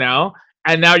 and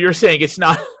now you're saying it's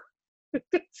not.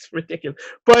 It's ridiculous,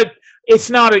 but it's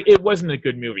not. It wasn't a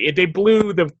good movie. They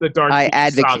blew the Dark Phoenix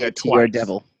advocate saga to twice. your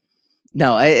devil.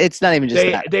 No, it's not even just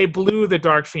that. They blew the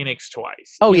Dark Phoenix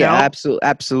twice. Oh yeah,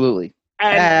 absolutely.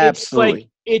 And absolutely.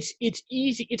 It's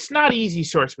easy. It's not easy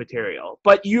source material,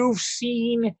 but you've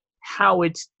seen how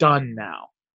it's done now.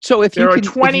 So if there are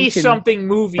 20-something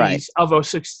movies right. of a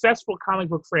successful comic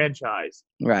book franchise,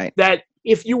 right? That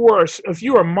if you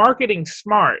were marketing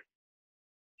smart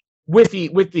with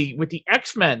the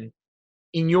X-Men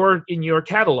in your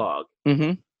catalog,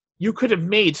 mm-hmm. you could have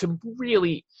made some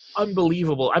really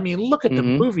unbelievable. I mean, look at the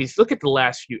movies. Look at the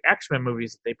last few X-Men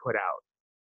movies that they put out.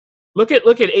 Look at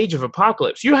Age of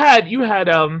Apocalypse. You had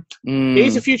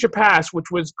Days of Future Past,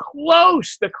 which was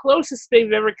the closest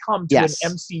they've ever come to an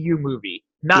MCU movie.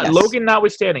 Logan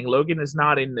notwithstanding. Logan is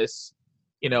not in this,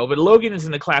 but Logan is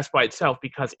in the class by itself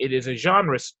because it is a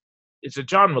genre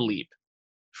leap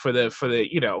for the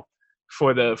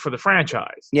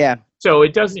franchise. Yeah. So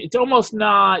it's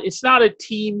not a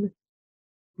team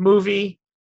movie.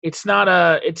 It's not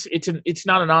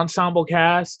an ensemble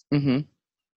cast. Mm-hmm.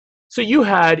 So you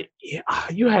had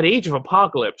Age of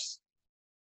Apocalypse,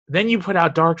 then you put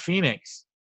out Dark Phoenix,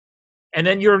 and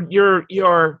then your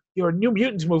New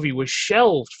Mutants movie was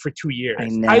shelved for 2 years.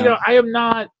 I know. I'm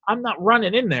not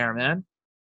running in there, man.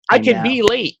 I can be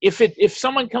late if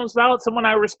someone comes out, someone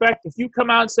I respect. If you come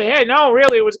out and say, "Hey, no,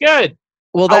 really, it was good,"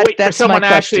 well, I'll wait that's for someone my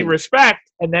I actually question.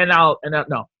 respect, and then no,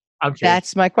 I'm kidding.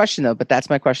 That's my question though, but that's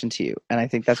my question to you, and I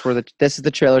think that's where this is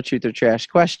the trailer truth or trash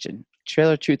question.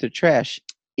 Trailer truth or trash.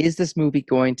 Is this movie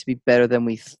going to be better than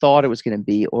we thought it was going to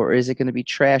be, or is it going to be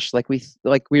trash like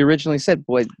we originally said?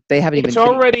 Boy, they haven't It's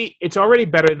already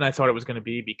better than I thought it was going to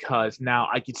be because now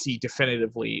I can see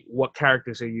definitively what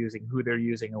characters they're using, who they're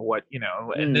using, or what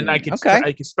and then I can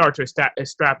start to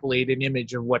extrapolate an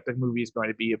image of what the movie is going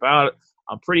to be about.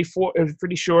 I'm pretty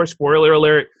sure. Spoiler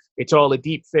alert! It's all a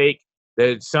deep fake.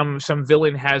 That some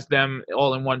villain has them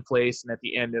all in one place, and at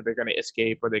the end they're going to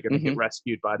escape or they're going to get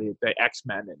rescued by the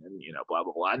X-Men, and blah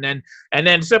blah blah, and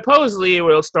then supposedly it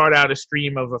will start out a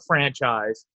stream of a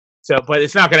franchise. So, but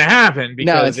it's not going to happen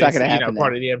because it's not going to happen.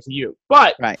 Part of the MCU.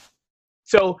 But right.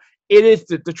 So it is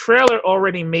the trailer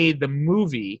already made the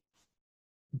movie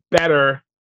better,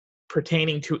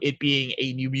 pertaining to it being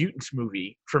a New Mutants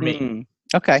movie for me.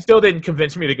 Okay. Still didn't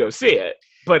convince me to go see it,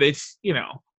 but it's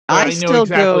I know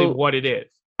exactly what it is.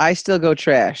 I still go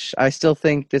trash. I still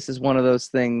think this is one of those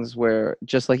things where,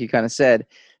 just like you kind of said,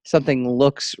 something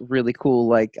looks really cool.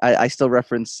 Like I still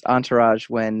reference Entourage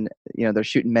when they're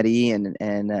shooting Medellin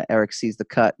and Eric sees the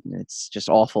cut and it's just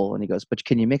awful, and he goes, "But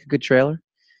can you make a good trailer?"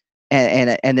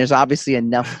 And there's obviously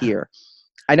enough here.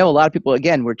 I know a lot of people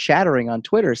again were chattering on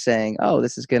Twitter saying, "Oh,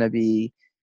 this is going to be."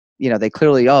 They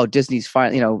clearly, Disney's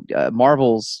finally,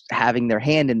 Marvel's having their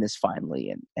hand in this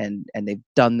finally, and they've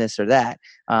done this or that.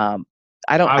 I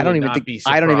don't even think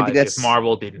that's if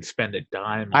Marvel didn't spend a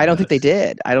dime. I don't think they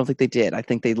did. I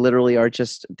think they literally are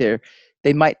just there.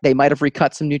 They might have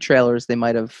recut some new trailers. They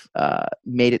might have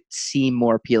made it seem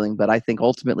more appealing, but I think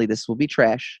ultimately this will be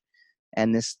trash,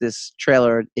 and this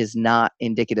trailer is not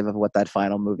indicative of what that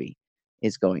final movie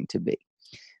is going to be.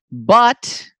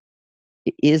 But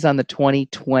it is on the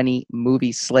 2020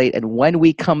 movie slate. And when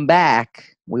we come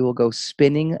back, we will go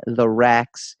spinning the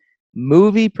racks.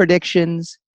 Movie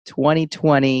predictions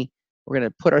 2020. We're going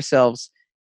to put ourselves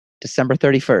December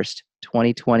 31st,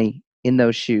 2020 in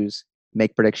those shoes.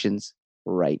 Make predictions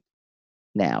right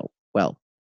now. Well,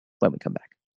 when we come back.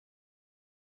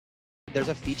 There's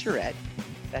a featurette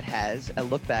that has a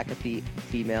look back at the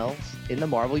females in the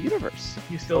Marvel universe.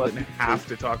 You still didn't have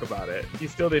to talk about it. You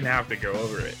still didn't have to go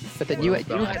over it. But then you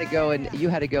had to go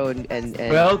and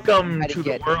welcome to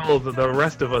the world the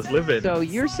rest of us live in. So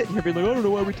you're sitting here being like, I don't know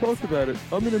why we talked about it.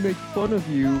 I'm gonna make fun of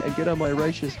you and get on my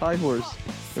righteous high horse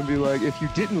and be like, if you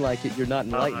didn't like it, you're not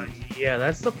enlightened. Yeah,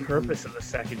 that's the purpose of the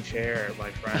second chair,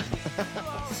 my friend.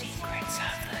 Secrets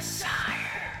of the Sire.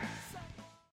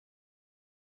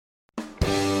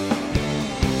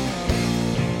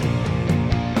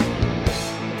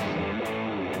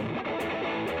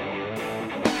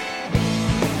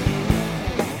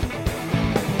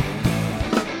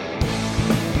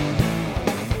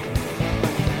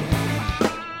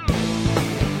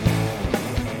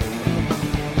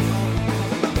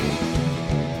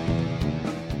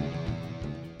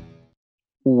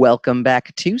 Welcome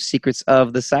back to Secrets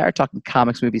of the Sire, talking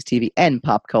comics, movies, TV, and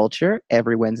pop culture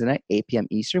every Wednesday night, 8 p.m.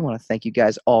 Eastern. I want to thank you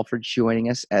guys all for joining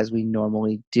us as we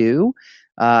normally do.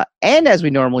 And as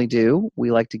we normally do, we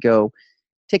like to go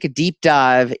take a deep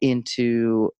dive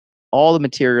into all the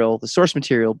material, the source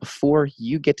material, before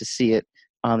you get to see it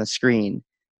on the screen.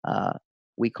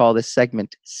 We call this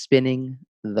segment Spinning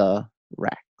the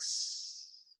Racks.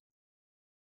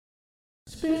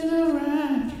 Spin the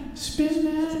rack, spin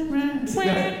that rack.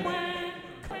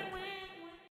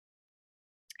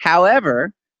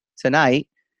 However, tonight,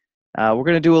 we're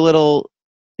going to do a little,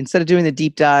 instead of doing the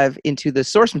deep dive into the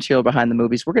source material behind the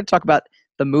movies, we're going to talk about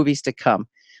the movies to come.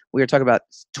 We are talking about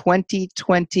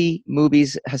 2020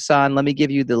 movies. Hassan, let me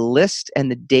give you the list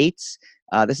and the dates.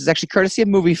 This is actually courtesy of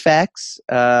Movie Facts.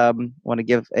 Want to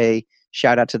give a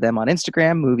shout out to them on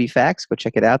Instagram, Movie Facts. Go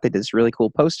check it out. They did this really cool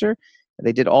poster.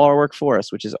 They did all our work for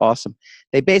us, which is awesome.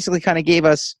 They basically kind of gave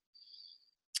us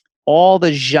all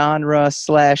the genre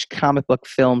 / comic book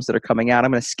films that are coming out. I'm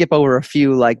going to skip over a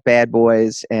few like Bad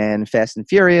Boys and Fast and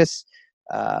Furious,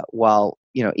 while,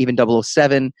 even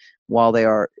 007, while they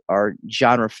are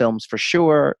genre films for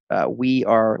sure, we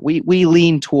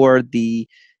lean toward the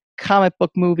comic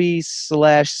book movies /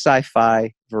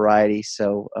 sci-fi variety.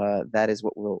 So that is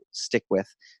what we'll stick with.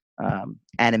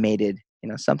 Animated,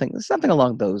 something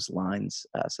along those lines,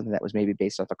 something that was maybe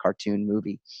based off a cartoon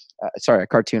movie, a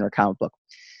cartoon or comic book.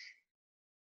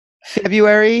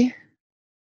 February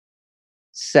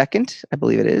 2nd, I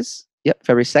believe it is. Yep,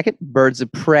 February 2nd, Birds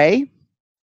of Prey.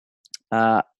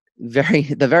 The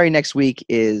very next week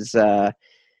is Sonic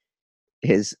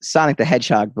the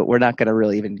Hedgehog, but we're not going to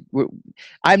really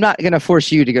I'm not going to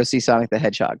force you to go see Sonic the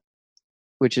Hedgehog,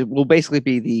 which will basically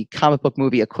be the comic book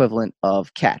movie equivalent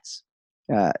of Cats,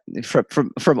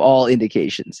 from all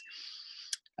indications.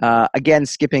 Again,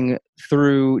 skipping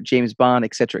through James Bond,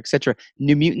 etc., etc.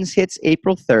 New Mutants hits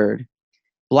April 3rd.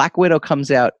 Black Widow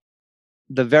comes out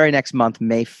the very next month,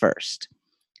 May 1st.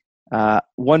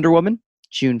 Wonder Woman,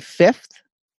 June 5th.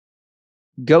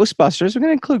 Ghostbusters, we're going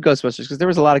to include Ghostbusters because there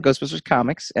was a lot of Ghostbusters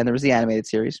comics, and there was the animated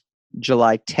series.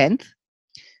 July 10th.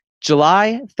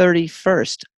 July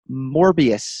 31st,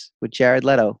 Morbius with Jared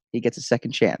Leto. He gets a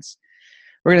second chance.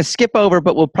 We're going to skip over,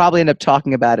 but we'll probably end up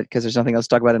talking about it because there's nothing else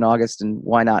to talk about in August, and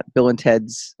why not? Bill and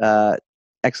Ted's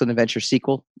Excellent Adventure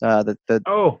sequel. The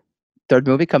third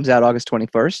movie comes out August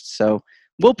 21st, so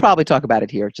we'll probably talk about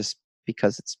it here just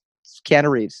because it's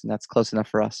Keanu Reeves, and that's close enough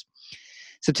for us.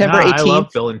 September 18th. I love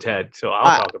Bill and Ted, so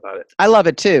I'll talk about it. I love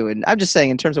it too, and I'm just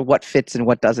saying in terms of what fits and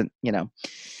what doesn't, but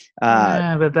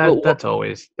that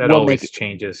always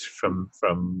changes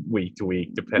from week to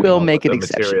week depending on what the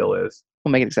material is.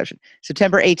 We'll make an exception.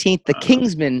 September 18th, the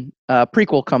Kingsman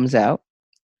prequel comes out.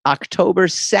 October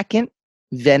 2nd,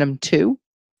 Venom 2.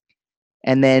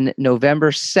 And then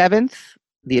November 7th,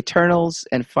 The Eternals.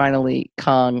 And finally,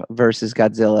 Kong versus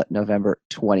Godzilla, November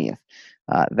 20th.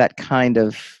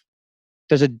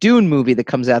 There's a Dune movie that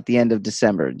comes out the end of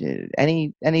December.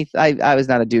 I was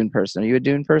not a Dune person. Are you a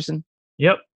Dune person?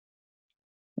 Yep.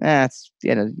 It's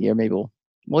the end of the year. Maybe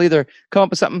we'll either come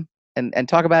up with something and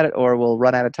talk about it, or we'll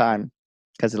run out of time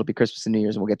because it'll be Christmas and New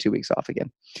Year's and we'll get 2 weeks off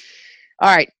again.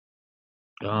 All right.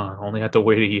 Only have to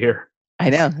wait a year.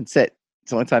 I know. That's it. It's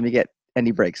the only time you get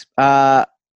any breaks. Fast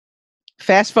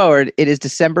forward. It is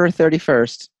December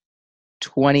 31st,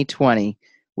 2020.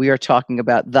 We are talking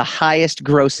about the highest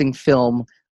grossing film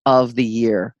of the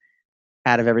year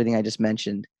out of everything I just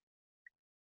mentioned.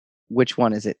 Which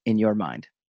one is it in your mind?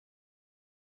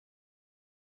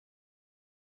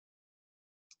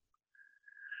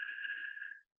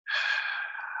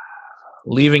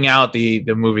 Leaving out the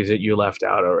movies that you left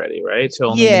out already, right?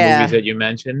 So only the movies that you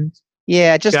mentioned.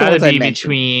 Yeah, just the ones I mentioned.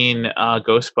 Between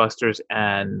Ghostbusters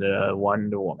and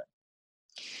Wonder Woman.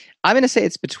 I'm going to say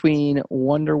it's between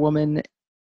Wonder Woman,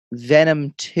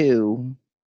 Venom 2,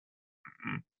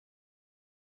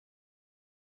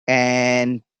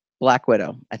 and Black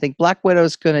Widow. I think Black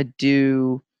Widow's going to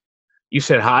do. You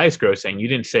said highest grossing. You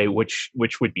didn't say which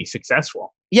would be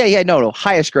successful. Yeah, no,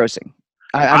 highest grossing.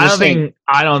 I'm just saying,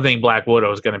 I don't think Black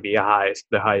Widow is going to be the highest.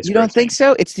 You don't think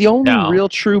so? It's the only No. real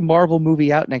true Marvel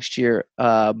movie out next year.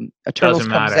 Eternals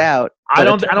Doesn't comes matter. out. I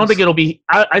but don't think it'll be.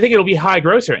 I think it'll be high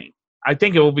grossing. I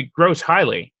think it will be gross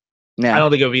highly. Yeah. I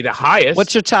don't think it'll be the highest.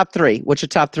 What's your top three? What's your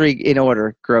top three in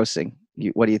order grossing?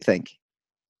 What do you think?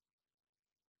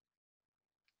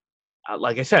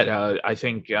 Like I said, I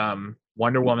think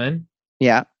Wonder Woman,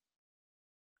 Yeah.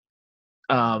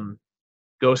 Ghostbusters,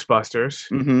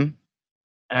 Mm-hmm.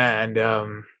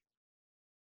 and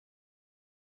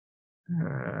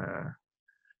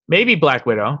maybe Black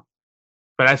Widow,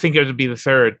 but I think it would be the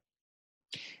third.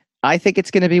 I think it's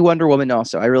going to be Wonder Woman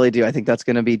also. I really do. I think that's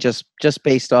going to be just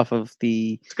based off of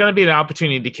the It's going to be an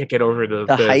opportunity to kick it over The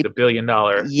hype. the $1 billion.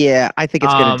 Yeah, I think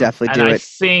it's going to definitely do and it.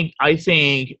 I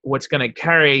think what's going to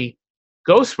carry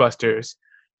Ghostbusters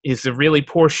is the really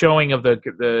poor showing of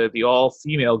the all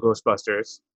female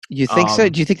Ghostbusters. You think so?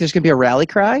 Do you think there's going to be a rally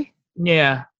cry?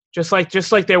 Yeah, just like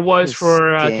there was This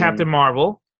for game. Captain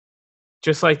Marvel,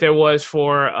 just like there was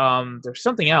for there's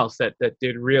something else that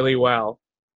did really well.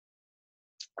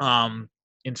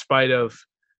 In spite of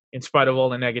all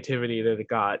the negativity that it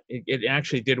got, it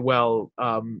actually did well.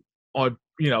 Or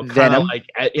kind of Venom? like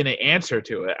in an answer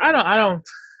to it. I don't.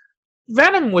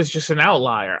 Venom was just an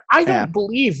outlier. I don't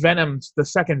believe the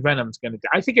second Venom's gonna.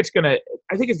 I think it's gonna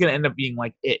end up being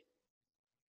like it.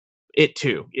 It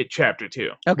 2, It Chapter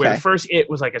 2. Okay. Where the first It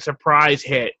was like a surprise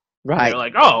hit. Right. They're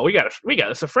like, oh, we got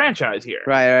us a franchise here.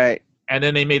 Right. And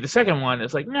then they made the second one.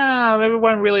 It's like, no,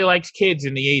 everyone really likes kids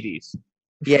in the 80s.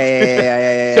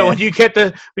 Yeah. So when you get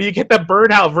the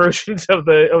burnout versions of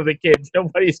the kids,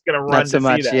 nobody's gonna run Not so to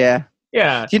much. see that. Yeah.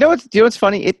 Yeah. Do you know what's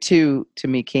funny? It 2 to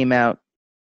me came out,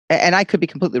 and I could be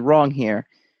completely wrong here.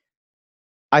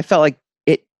 I felt like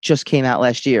it just came out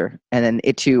last year, and then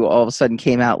It 2 all of a sudden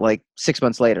came out like 6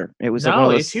 months later. It was like one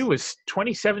of those, It 2 was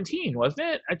 2017, wasn't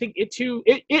it? I think It 2,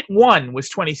 It 1 was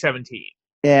 2017.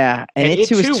 yeah, and It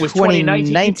 2 was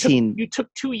 2019. You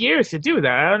took 2 years to do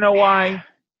that. I don't know why.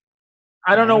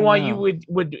 I don't know why you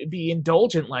would be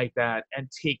indulgent like that and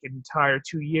take an entire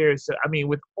 2 years. I mean,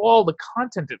 with all the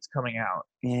content that's coming out.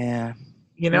 Yeah.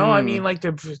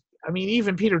 I mean,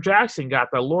 even Peter Jackson got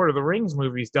the Lord of the Rings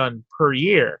movies done per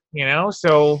year.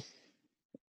 So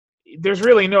there's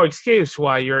really no excuse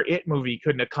why your It movie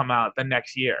couldn't have come out the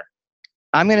next year.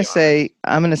 I'm gonna say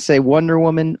Wonder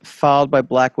Woman, followed by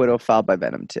Black Widow, followed by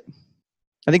Venom 2.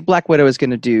 I think Black Widow is going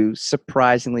to do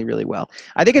surprisingly really well.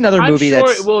 I think another movie I'm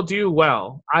sure it will do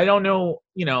well. I don't know,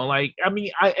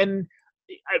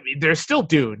 there's still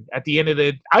Dune at the end of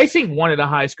the. I think one of the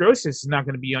highest grosses is not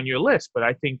going to be on your list, but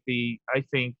I think the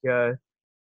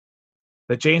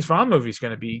James Bond movie is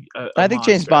going to be. I think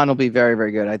James Bond will be very,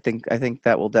 very good. I think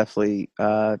that will definitely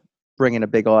bring in a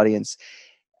big audience.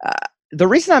 The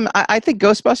reason I think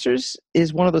Ghostbusters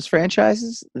is one of those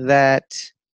franchises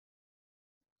that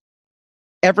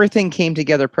everything came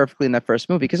together perfectly in that first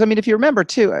movie. Because, I mean, if you remember,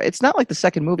 too, it's not like the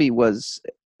second movie was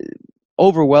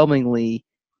overwhelmingly,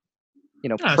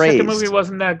 praised. The second movie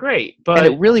wasn't that great, but and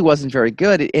it really wasn't very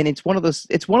good. And it's one of those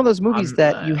movies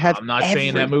that you have. I'm not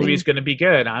saying that movie is going to be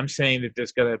good. I'm saying that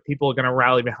people are going to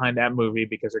rally behind that movie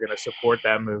because they're going to support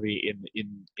that movie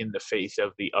in the face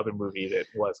of the other movie that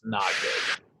was not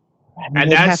good.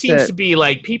 And that seems to be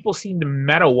like people seem to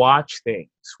meta watch things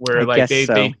where like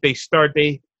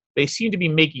they seem to be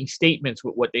making statements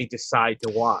with what they decide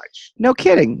to watch. No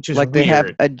kidding. Which is like they have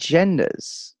weird.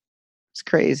 agendas. It's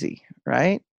crazy,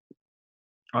 right?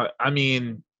 I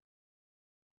mean,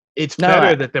 it's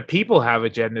better that the people have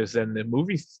agendas than the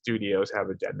movie studios have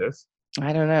agendas.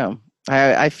 I don't know.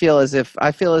 I feel as if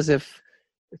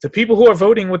the people who are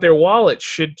voting with their wallets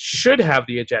should have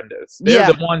the agendas.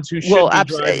 They're the ones who should be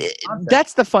driving content.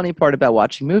 That's the funny part about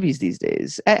watching movies these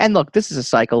days. And look, this is a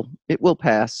cycle. It will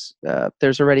pass.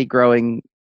 There's already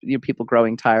people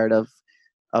growing tired of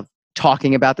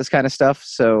talking about this kind of stuff.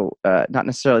 So not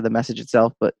necessarily the message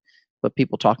itself, but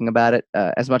people talking about it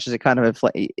as much as it kind of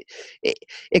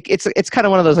it's kind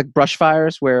of one of those like brush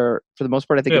fires where for the most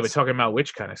part I think we're talking about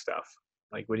which kind of stuff.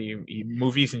 Like, what do you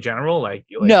movies in general?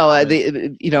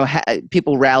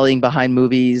 People rallying behind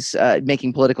movies,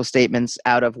 making political statements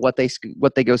out of what they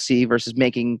go see versus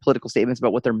making political statements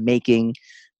about what they're making,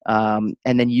 and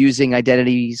then using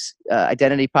identity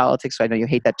politics. So I know you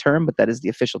hate that term, but that is the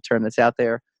official term that's out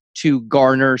there to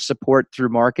garner support through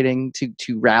marketing, to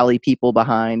rally people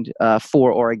behind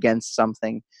for or against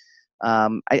something.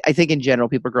 I think in general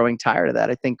people are growing tired of that.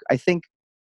 I think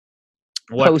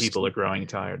people are growing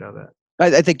tired of it.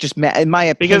 I think just in my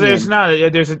opinion,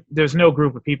 because there's no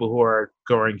group of people who are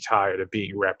growing tired of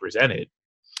being represented.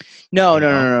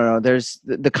 No. There's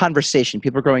the conversation.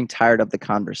 People are growing tired of the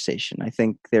conversation. I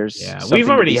think there's we've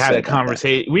already had a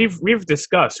conversation. We've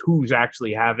discussed who's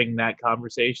actually having that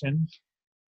conversation.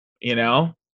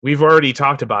 We've already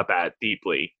talked about that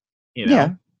deeply.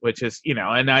 Which is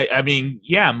and I mean,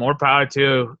 more power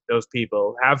to those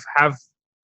people.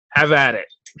 Have at it.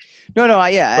 No, but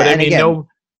I mean, again,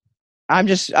 I'm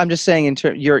just saying in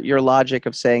your logic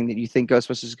of saying that you think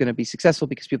Ghostbusters is going to be successful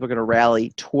because people are going to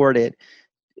rally toward it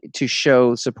to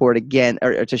show support again,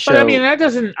 or to show. But I mean, that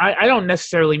doesn't. I don't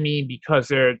necessarily mean because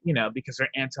they're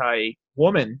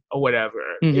anti-woman or whatever.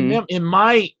 Mm-hmm. In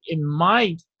my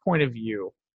point of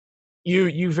view,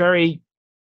 you very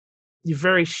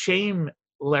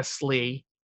shamelessly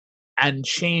and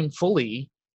shamefully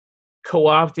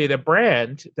co-opted a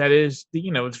brand that is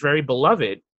it's very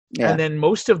beloved, and then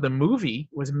most of the movie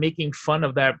was making fun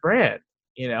of that brand,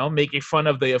 making fun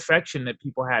of the affection that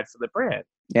people had for the brand.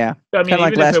 Yeah, so, I mean,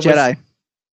 kind of like Last Jedi.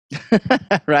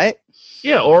 Right?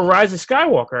 Yeah, or Rise of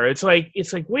Skywalker. It's like,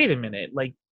 wait a minute,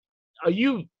 like, are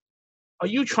you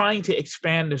trying to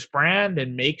expand this brand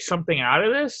and make something out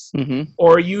of this? Mm-hmm.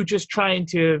 Or are you just trying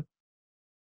to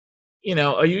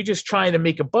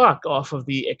make a buck off of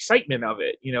the excitement of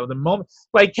it? The moment,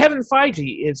 like Kevin Feige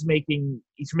he's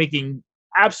making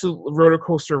absolute roller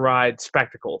coaster ride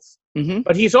spectacles, mm-hmm.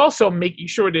 but he's also making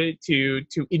sure to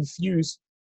infuse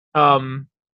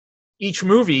each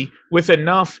movie with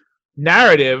enough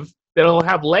narrative that'll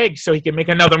have legs so he can make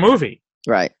another movie.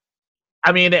 Right.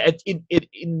 I mean,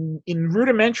 in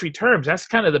rudimentary terms, that's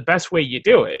kind of the best way you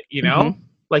do it, Mm-hmm.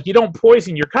 Like, you don't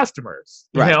poison your customers,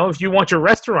 right. If you want your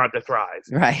restaurant to thrive.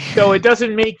 Right. So it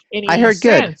doesn't make any sense. I heard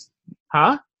good.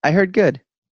 Huh? I heard good.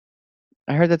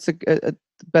 I heard that's the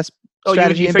best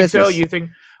strategy in business. So? You think,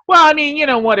 well, I mean, you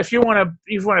know what? If you want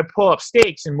to pull up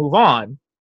stakes and move on,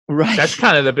 right? That's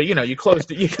kind of the, you close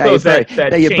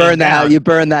that. You burn down.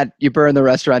 You burn the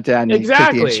restaurant down. You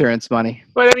exactly. take the insurance money.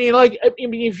 But I mean,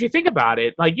 if you think about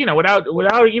it,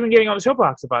 without even getting on the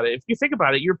soapbox about it, if you think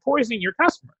about it, you're poisoning your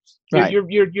customers. Right.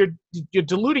 You're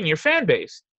diluting your fan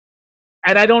base,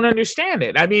 and I don't understand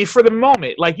it. I mean, for the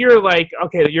moment, you're like,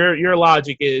 okay, your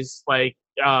logic is like,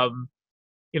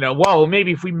 well,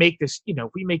 maybe if we make this,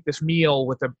 meal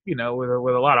with with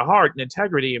a lot of heart and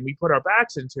integrity, and we put our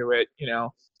backs into it,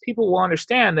 people will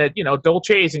understand that,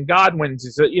 Dolce's and Godwin's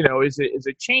is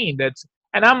a chain that's,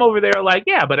 and I'm over there like,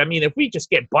 yeah, but I mean, if we just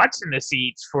get butts in the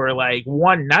seats for like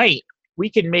one night, we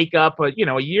can make up a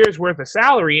year's worth of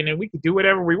salary, and then we could do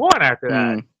whatever we want after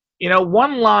that.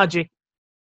 One logic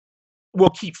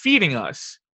will keep feeding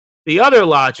us. The other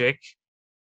logic,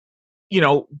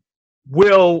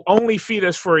 will only feed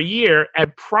us for a year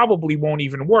and probably won't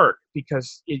even work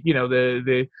because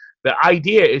the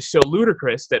idea is so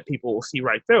ludicrous that people will see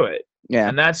right through it. Yeah,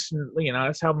 and that's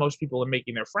how most people are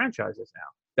making their franchises now.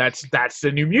 That's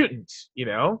the New Mutants.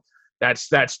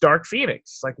 That's Dark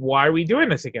Phoenix. Like, why are we doing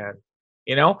this again?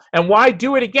 And why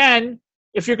do it again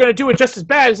if you're going to do it just as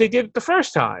bad as they did it the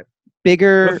first time?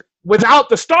 Bigger without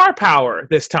the star power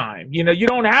this time. You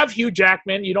don't have Hugh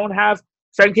Jackman. You don't have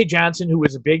Famke Janssen, who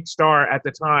was a big star at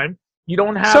the time. You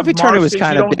don't have Sophie Turner was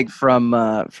kind of big from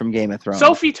Game of Thrones.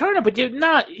 Sophie Turner, but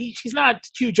she's not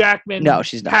Hugh Jackman. No,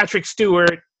 she's not. Patrick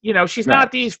Stewart. She's right.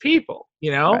 not these people.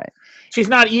 Right. She's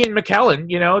not Ian McKellen.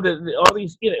 All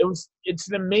these. It was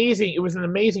an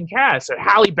amazing cast. So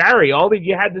Halle Berry.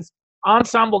 You had this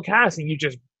ensemble cast, and you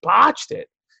just botched it,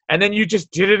 and then you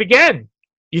just did it again.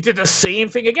 You did the same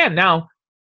thing again. Now,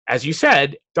 as you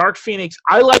said, Dark Phoenix.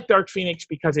 I like Dark Phoenix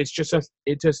because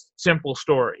it's a simple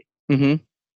story. Mm-hmm.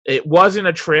 It wasn't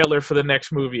a trailer for the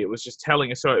next movie. It was just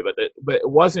telling a story, but it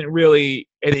wasn't really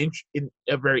a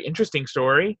very interesting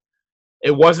story. It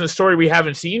wasn't a story we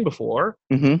haven't seen before.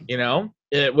 Mm-hmm.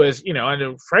 It was,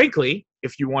 and frankly,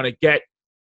 if you want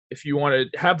to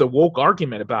have the woke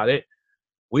argument about it,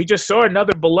 we just saw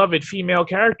another beloved female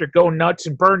character go nuts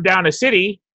and burn down a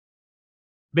city.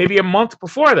 Maybe a month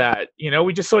before that,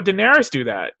 we just saw Daenerys do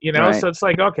that, Right. So it's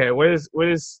like, okay, what is,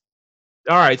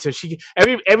 all right. So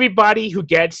everybody who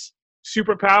gets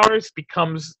superpowers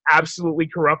becomes absolutely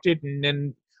corrupted, and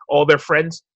then all their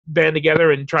friends band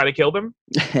together and try to kill them.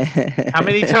 How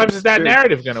many times is that True.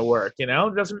 narrative going to work?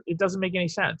 It doesn't make any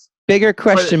sense. Bigger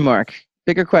question mark.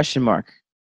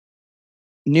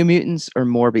 New Mutants or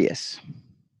Morbius?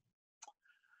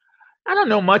 I don't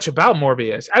know much about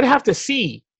Morbius. I'd have to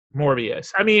see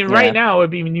Morbius. I mean, right now it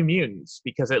would be New Mutants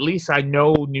because at least I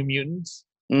know New Mutants.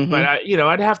 Mm-hmm. But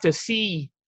I'd have to see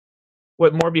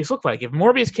what Morbius looked like. If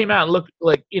Morbius came out and looked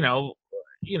like,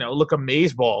 look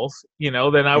amazeballs, then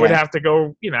I would Yeah. have to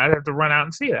go, I'd have to run out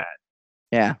and see that.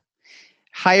 Yeah.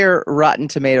 Higher Rotten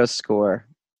Tomatoes score.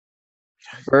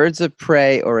 Birds of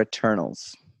Prey or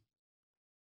Eternals?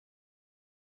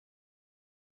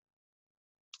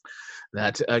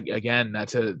 That's again,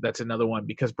 that's another one,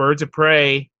 because Birds of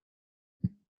Prey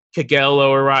could get a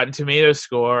lower Rotten Tomatoes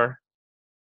score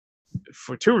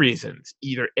for two reasons.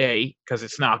 Either A, because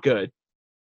it's not good.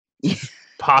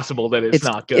 Possible that it's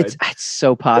not good. It's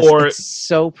so possible. Or- It's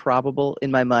so probable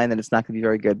in my mind that it's not going to be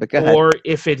very good. But go ahead. Or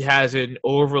if it has an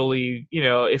overly,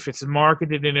 if it's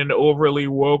marketed in an overly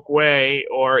woke way,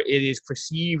 or it is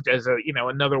perceived as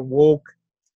another woke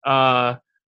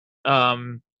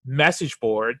message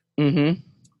board, Mm-hmm.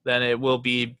 then it will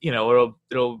be,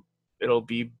 it'll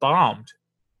be bombed,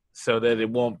 so that it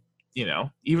won't, even Do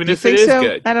you if it think is so?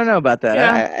 good. I don't know about that.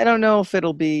 Yeah. I don't know if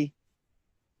it'll be.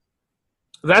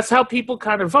 That's how people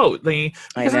kind of vote. I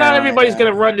Because know, not I everybody's know.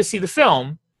 going to run to see the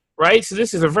film, right? So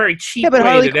this is a very cheap Yeah, but way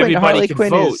Harley that Quinn. everybody Harley can Quinn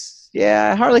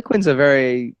vote. Harley Quinn's a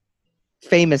very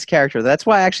famous character. That's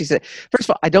why I actually said. First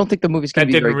of all, I don't think the movie's going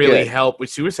That to be didn't very really good. help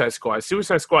with Suicide Squad.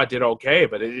 Suicide Squad did okay,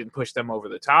 but it didn't push them over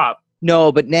the top.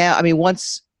 No, but now, I mean,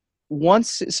 once,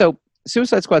 so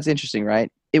Suicide Squad's interesting,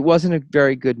 right? It wasn't a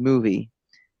very good movie.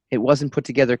 It wasn't put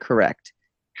together correct.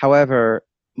 However,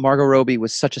 Margot Robbie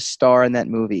was such a star in that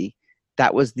movie.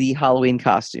 That was the Halloween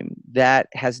costume. That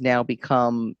has now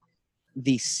become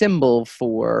the symbol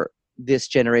for this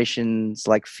generation's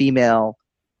female,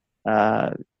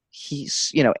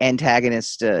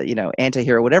 antagonist,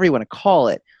 anti-hero, whatever you want to call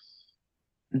it.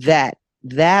 That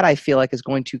I feel like is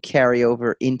going to carry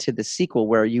over into the sequel,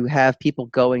 where you have people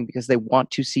going because they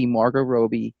want to see Margot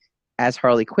Robbie as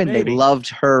Harley Quinn. Maybe. They loved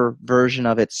her version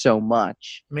of it so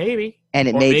much, Maybe. and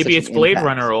it Or made maybe such it's an Blade impact.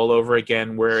 Runner all over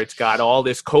again, where it's got all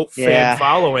this cult fan Yeah.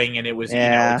 following, and it was,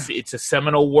 Yeah. it's a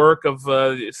seminal work of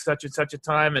such and such a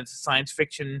time. It's a science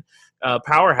fiction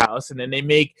powerhouse, and then they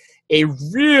make a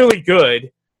really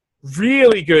good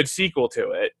sequel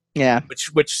to it, Yeah,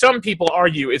 which some people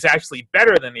argue is actually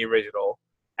better than the original,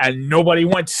 and nobody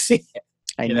went to see it.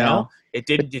 I You know. know, it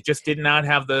just did not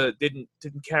have didn't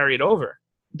carry it over.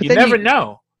 But You then never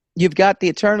know. You've got the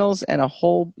Eternals and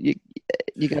you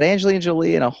got Angelina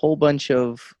Jolie and a whole bunch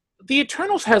of. The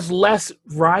Eternals has less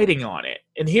riding on it,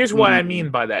 and here's what I Mm. mean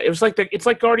by that. It's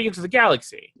like Guardians of the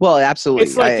Galaxy. Well, absolutely.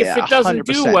 It's like if it doesn't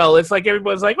do 100%. well, it's like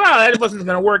everybody's like, well, that wasn't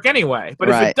going to work anyway. But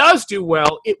if Right. it does do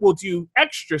well, it will do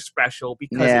extra special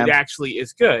because Yeah. it actually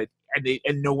is good,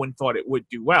 and no one thought it would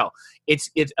do well. It's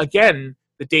again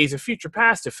the Days of Future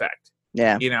Past effect.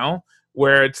 Yeah,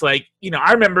 Where it's like,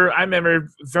 I remember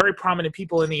very prominent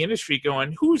people in the industry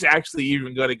going, who's actually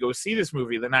even going to go see this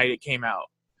movie the night it came out?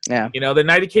 yeah, The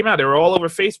night it came out, they were all over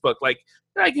Facebook, like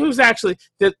who's actually,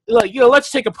 let's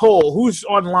take a poll. Who's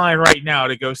online right now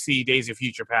to go see Days of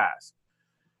Future Past?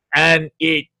 And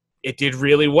it did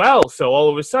really well. So all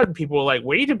of a sudden, people were like,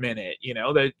 wait a minute,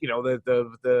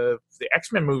 the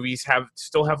X-Men movies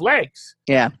still have legs.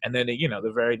 yeah. And then,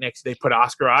 the very next, they put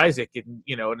Oscar Isaac in,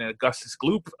 in an Augustus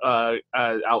Gloop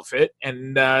outfit,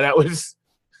 and that was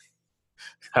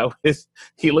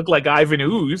he looked like Ivan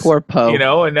Ooze, Poor Poe.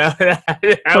 and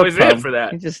that Poor was Poe. it for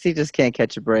that. He just can't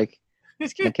catch a break.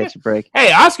 Can't catch a break.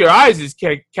 Hey, Oscar Isaac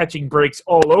is catching breaks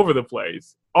all over the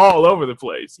place.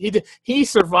 He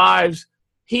survives.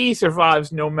 He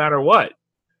survives no matter what.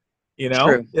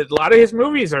 True. A lot of his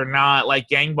movies are not like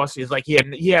gangbusters. Like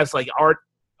he has like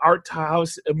art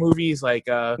house movies like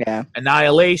Yeah.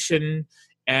 Annihilation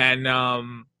and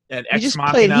Ex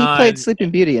Machina. He played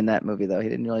Sleeping Beauty in that movie, though. He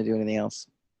didn't really do anything else.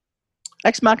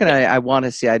 Ex Machina, I want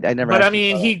to see. I never. But I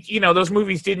actually mean, saw that. those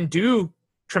movies didn't do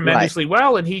tremendously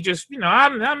well, and he just,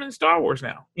 I'm in Star Wars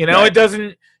now.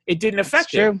 Right. It didn't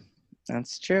affect That's true.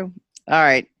 That's true. All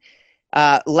right.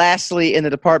 Lastly, in the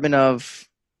department of,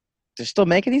 they're still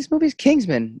making these movies.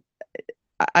 Kingsman.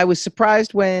 I was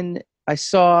surprised when I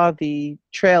saw the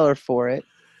trailer for it.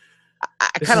 I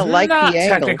kind of like the not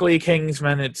angle. technically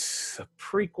Kingsman. It's a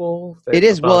prequel. It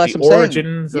is. Well, that's the what I'm saying.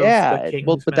 origins of Yeah, the Kingsman.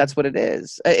 well, but that's what it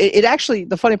is. It actually,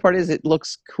 the funny part is, it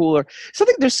looks cooler.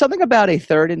 There's something about a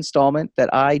third installment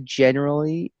that I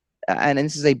generally, and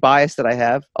this is a bias that I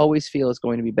have, always feel is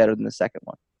going to be better than the second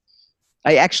one.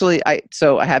 I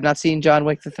have not seen John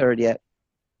Wick the Third yet.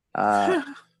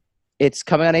 It's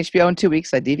coming on HBO in 2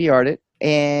 weeks. I DVR'd it,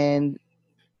 and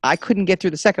I couldn't get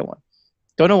through the second one.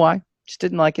 Don't know why. Just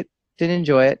didn't like it. Didn't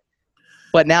enjoy it.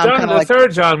 But now I'm kind the of like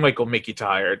third John Wick will make you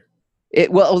tired.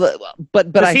 it. Well,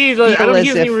 but I He feel doesn't as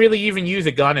if really even use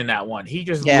a gun in that one. He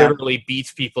just Yeah. literally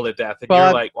beats people to death, and But-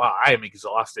 you're like, wow, I am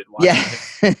exhausted watching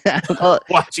yeah. Well,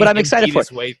 watching but I'm him excited beat for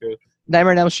his way through.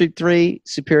 Nightmare on Elm Street 3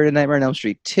 superior to Nightmare on Elm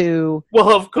Street 2.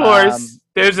 Well, of course, Um,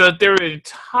 there are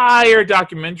entire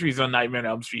documentaries on Nightmare on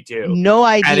Elm Street 2. No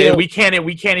And idea. we can't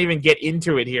even get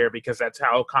into it here because that's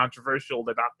how controversial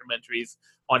the documentaries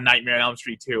on Nightmare on Elm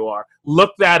Street 2 are.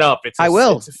 Look that up. I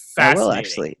will. It's I will fascinating.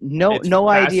 actually. No, It's no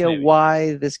idea fascinating.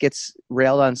 why this gets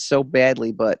railed on so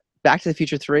badly, but Back to the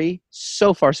Future 3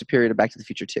 so far superior to Back to the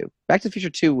Future 2. Back to the Future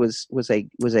 2 was a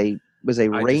I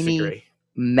rainy disagree.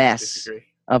 mess Disagree.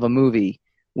 of a movie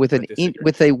with disagree.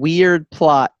 with a weird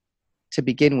plot to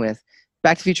begin with.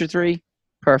 Back to the Future 3,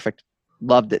 perfect.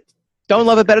 Loved it. Don't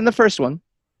love it better than the first one,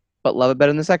 but love it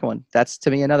better than the second one. That's to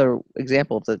me another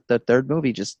example of the third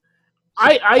movie just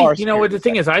far You know what the superior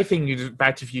thing is? I think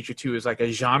Back to the Future 2 is like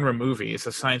a genre movie. It's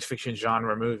a science fiction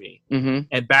genre movie, Mhm.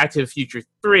 and Back to the Future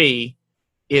 3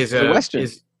 is a Western.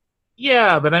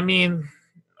 Yeah, but I mean,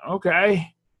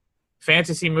 okay,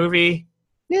 fantasy movie.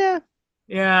 Yeah.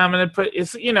 Yeah, I'm gonna put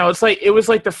it's like it was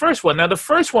like the first one. Now the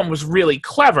first one was really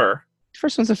clever,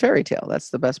 First one's a fairy tale. That's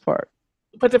the best part.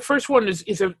 but the first one is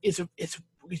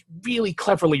really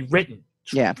cleverly written.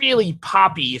 It's Yeah. really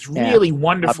poppy. It's Yeah. really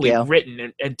wonderfully Upscale.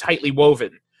 written and tightly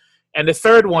woven. And the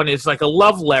third one is like a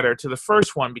love letter to the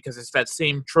first one because it's that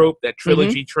same trope, that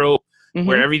trilogy trope, Mhm.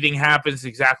 where everything happens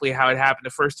exactly how it happened the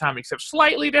first time, except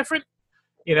slightly different.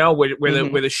 Where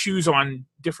Mhm. the shoes on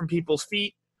different people's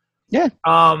feet. Yeah.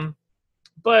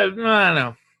 But I don't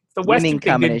know. The Winning Western thing didn't do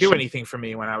combination. anything for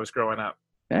me when I was growing up.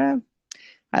 Yeah.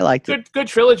 I liked it. Good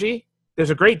trilogy. There's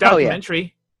a great Oh, yeah.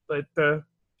 documentary, but It's the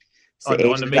age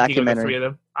on of the the making of the documentary. three of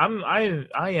them.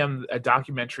 I am a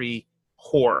documentary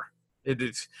whore. It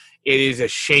is a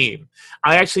shame.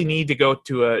 I actually need to go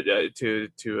to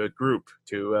a group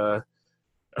to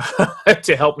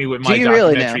to help me with my Do you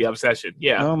really documentary now? obsession.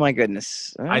 Yeah, Oh my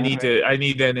goodness. I need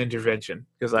an intervention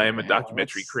because I am a Yeah,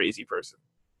 documentary that's- crazy person.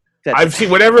 That's, I've seen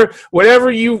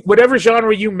whatever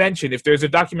genre you mention. If there's a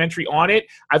documentary on it,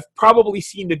 I've probably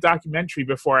seen the documentary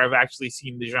before I've actually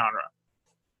seen the genre.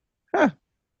 that's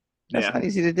Yeah. not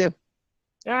easy to do.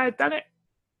 Yeah, I've done it.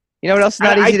 You know what else is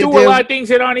not I easy to do do? a lot of things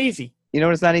that aren't easy. You know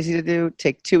what it's not easy to do?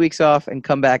 Take 2 weeks off and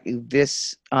come back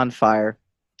this on fire.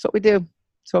 That's what we do.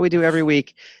 That's what we do every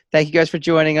week. Thank you guys for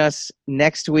joining us.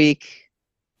 Next week,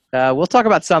 we'll talk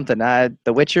about something. The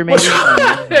Witcher, maybe.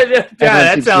 Yeah,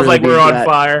 that seems sounds to like really we're be on that.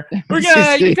 fire. We're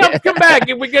gonna come back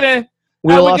and we're gonna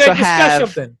We'll we're also gonna discuss have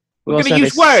something. we'll We're also gonna have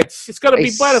use words. It's gonna a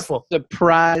be wonderful.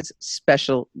 surprise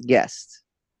special guest.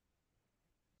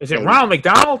 Is it maybe. Ronald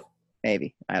McDonald?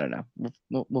 Maybe, I don't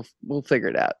know. We'll figure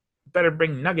it out. Better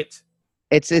bring nuggets.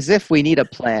 It's as if we need a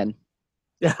plan.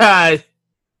 In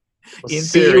We'll see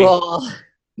theory. you all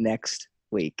next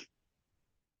week.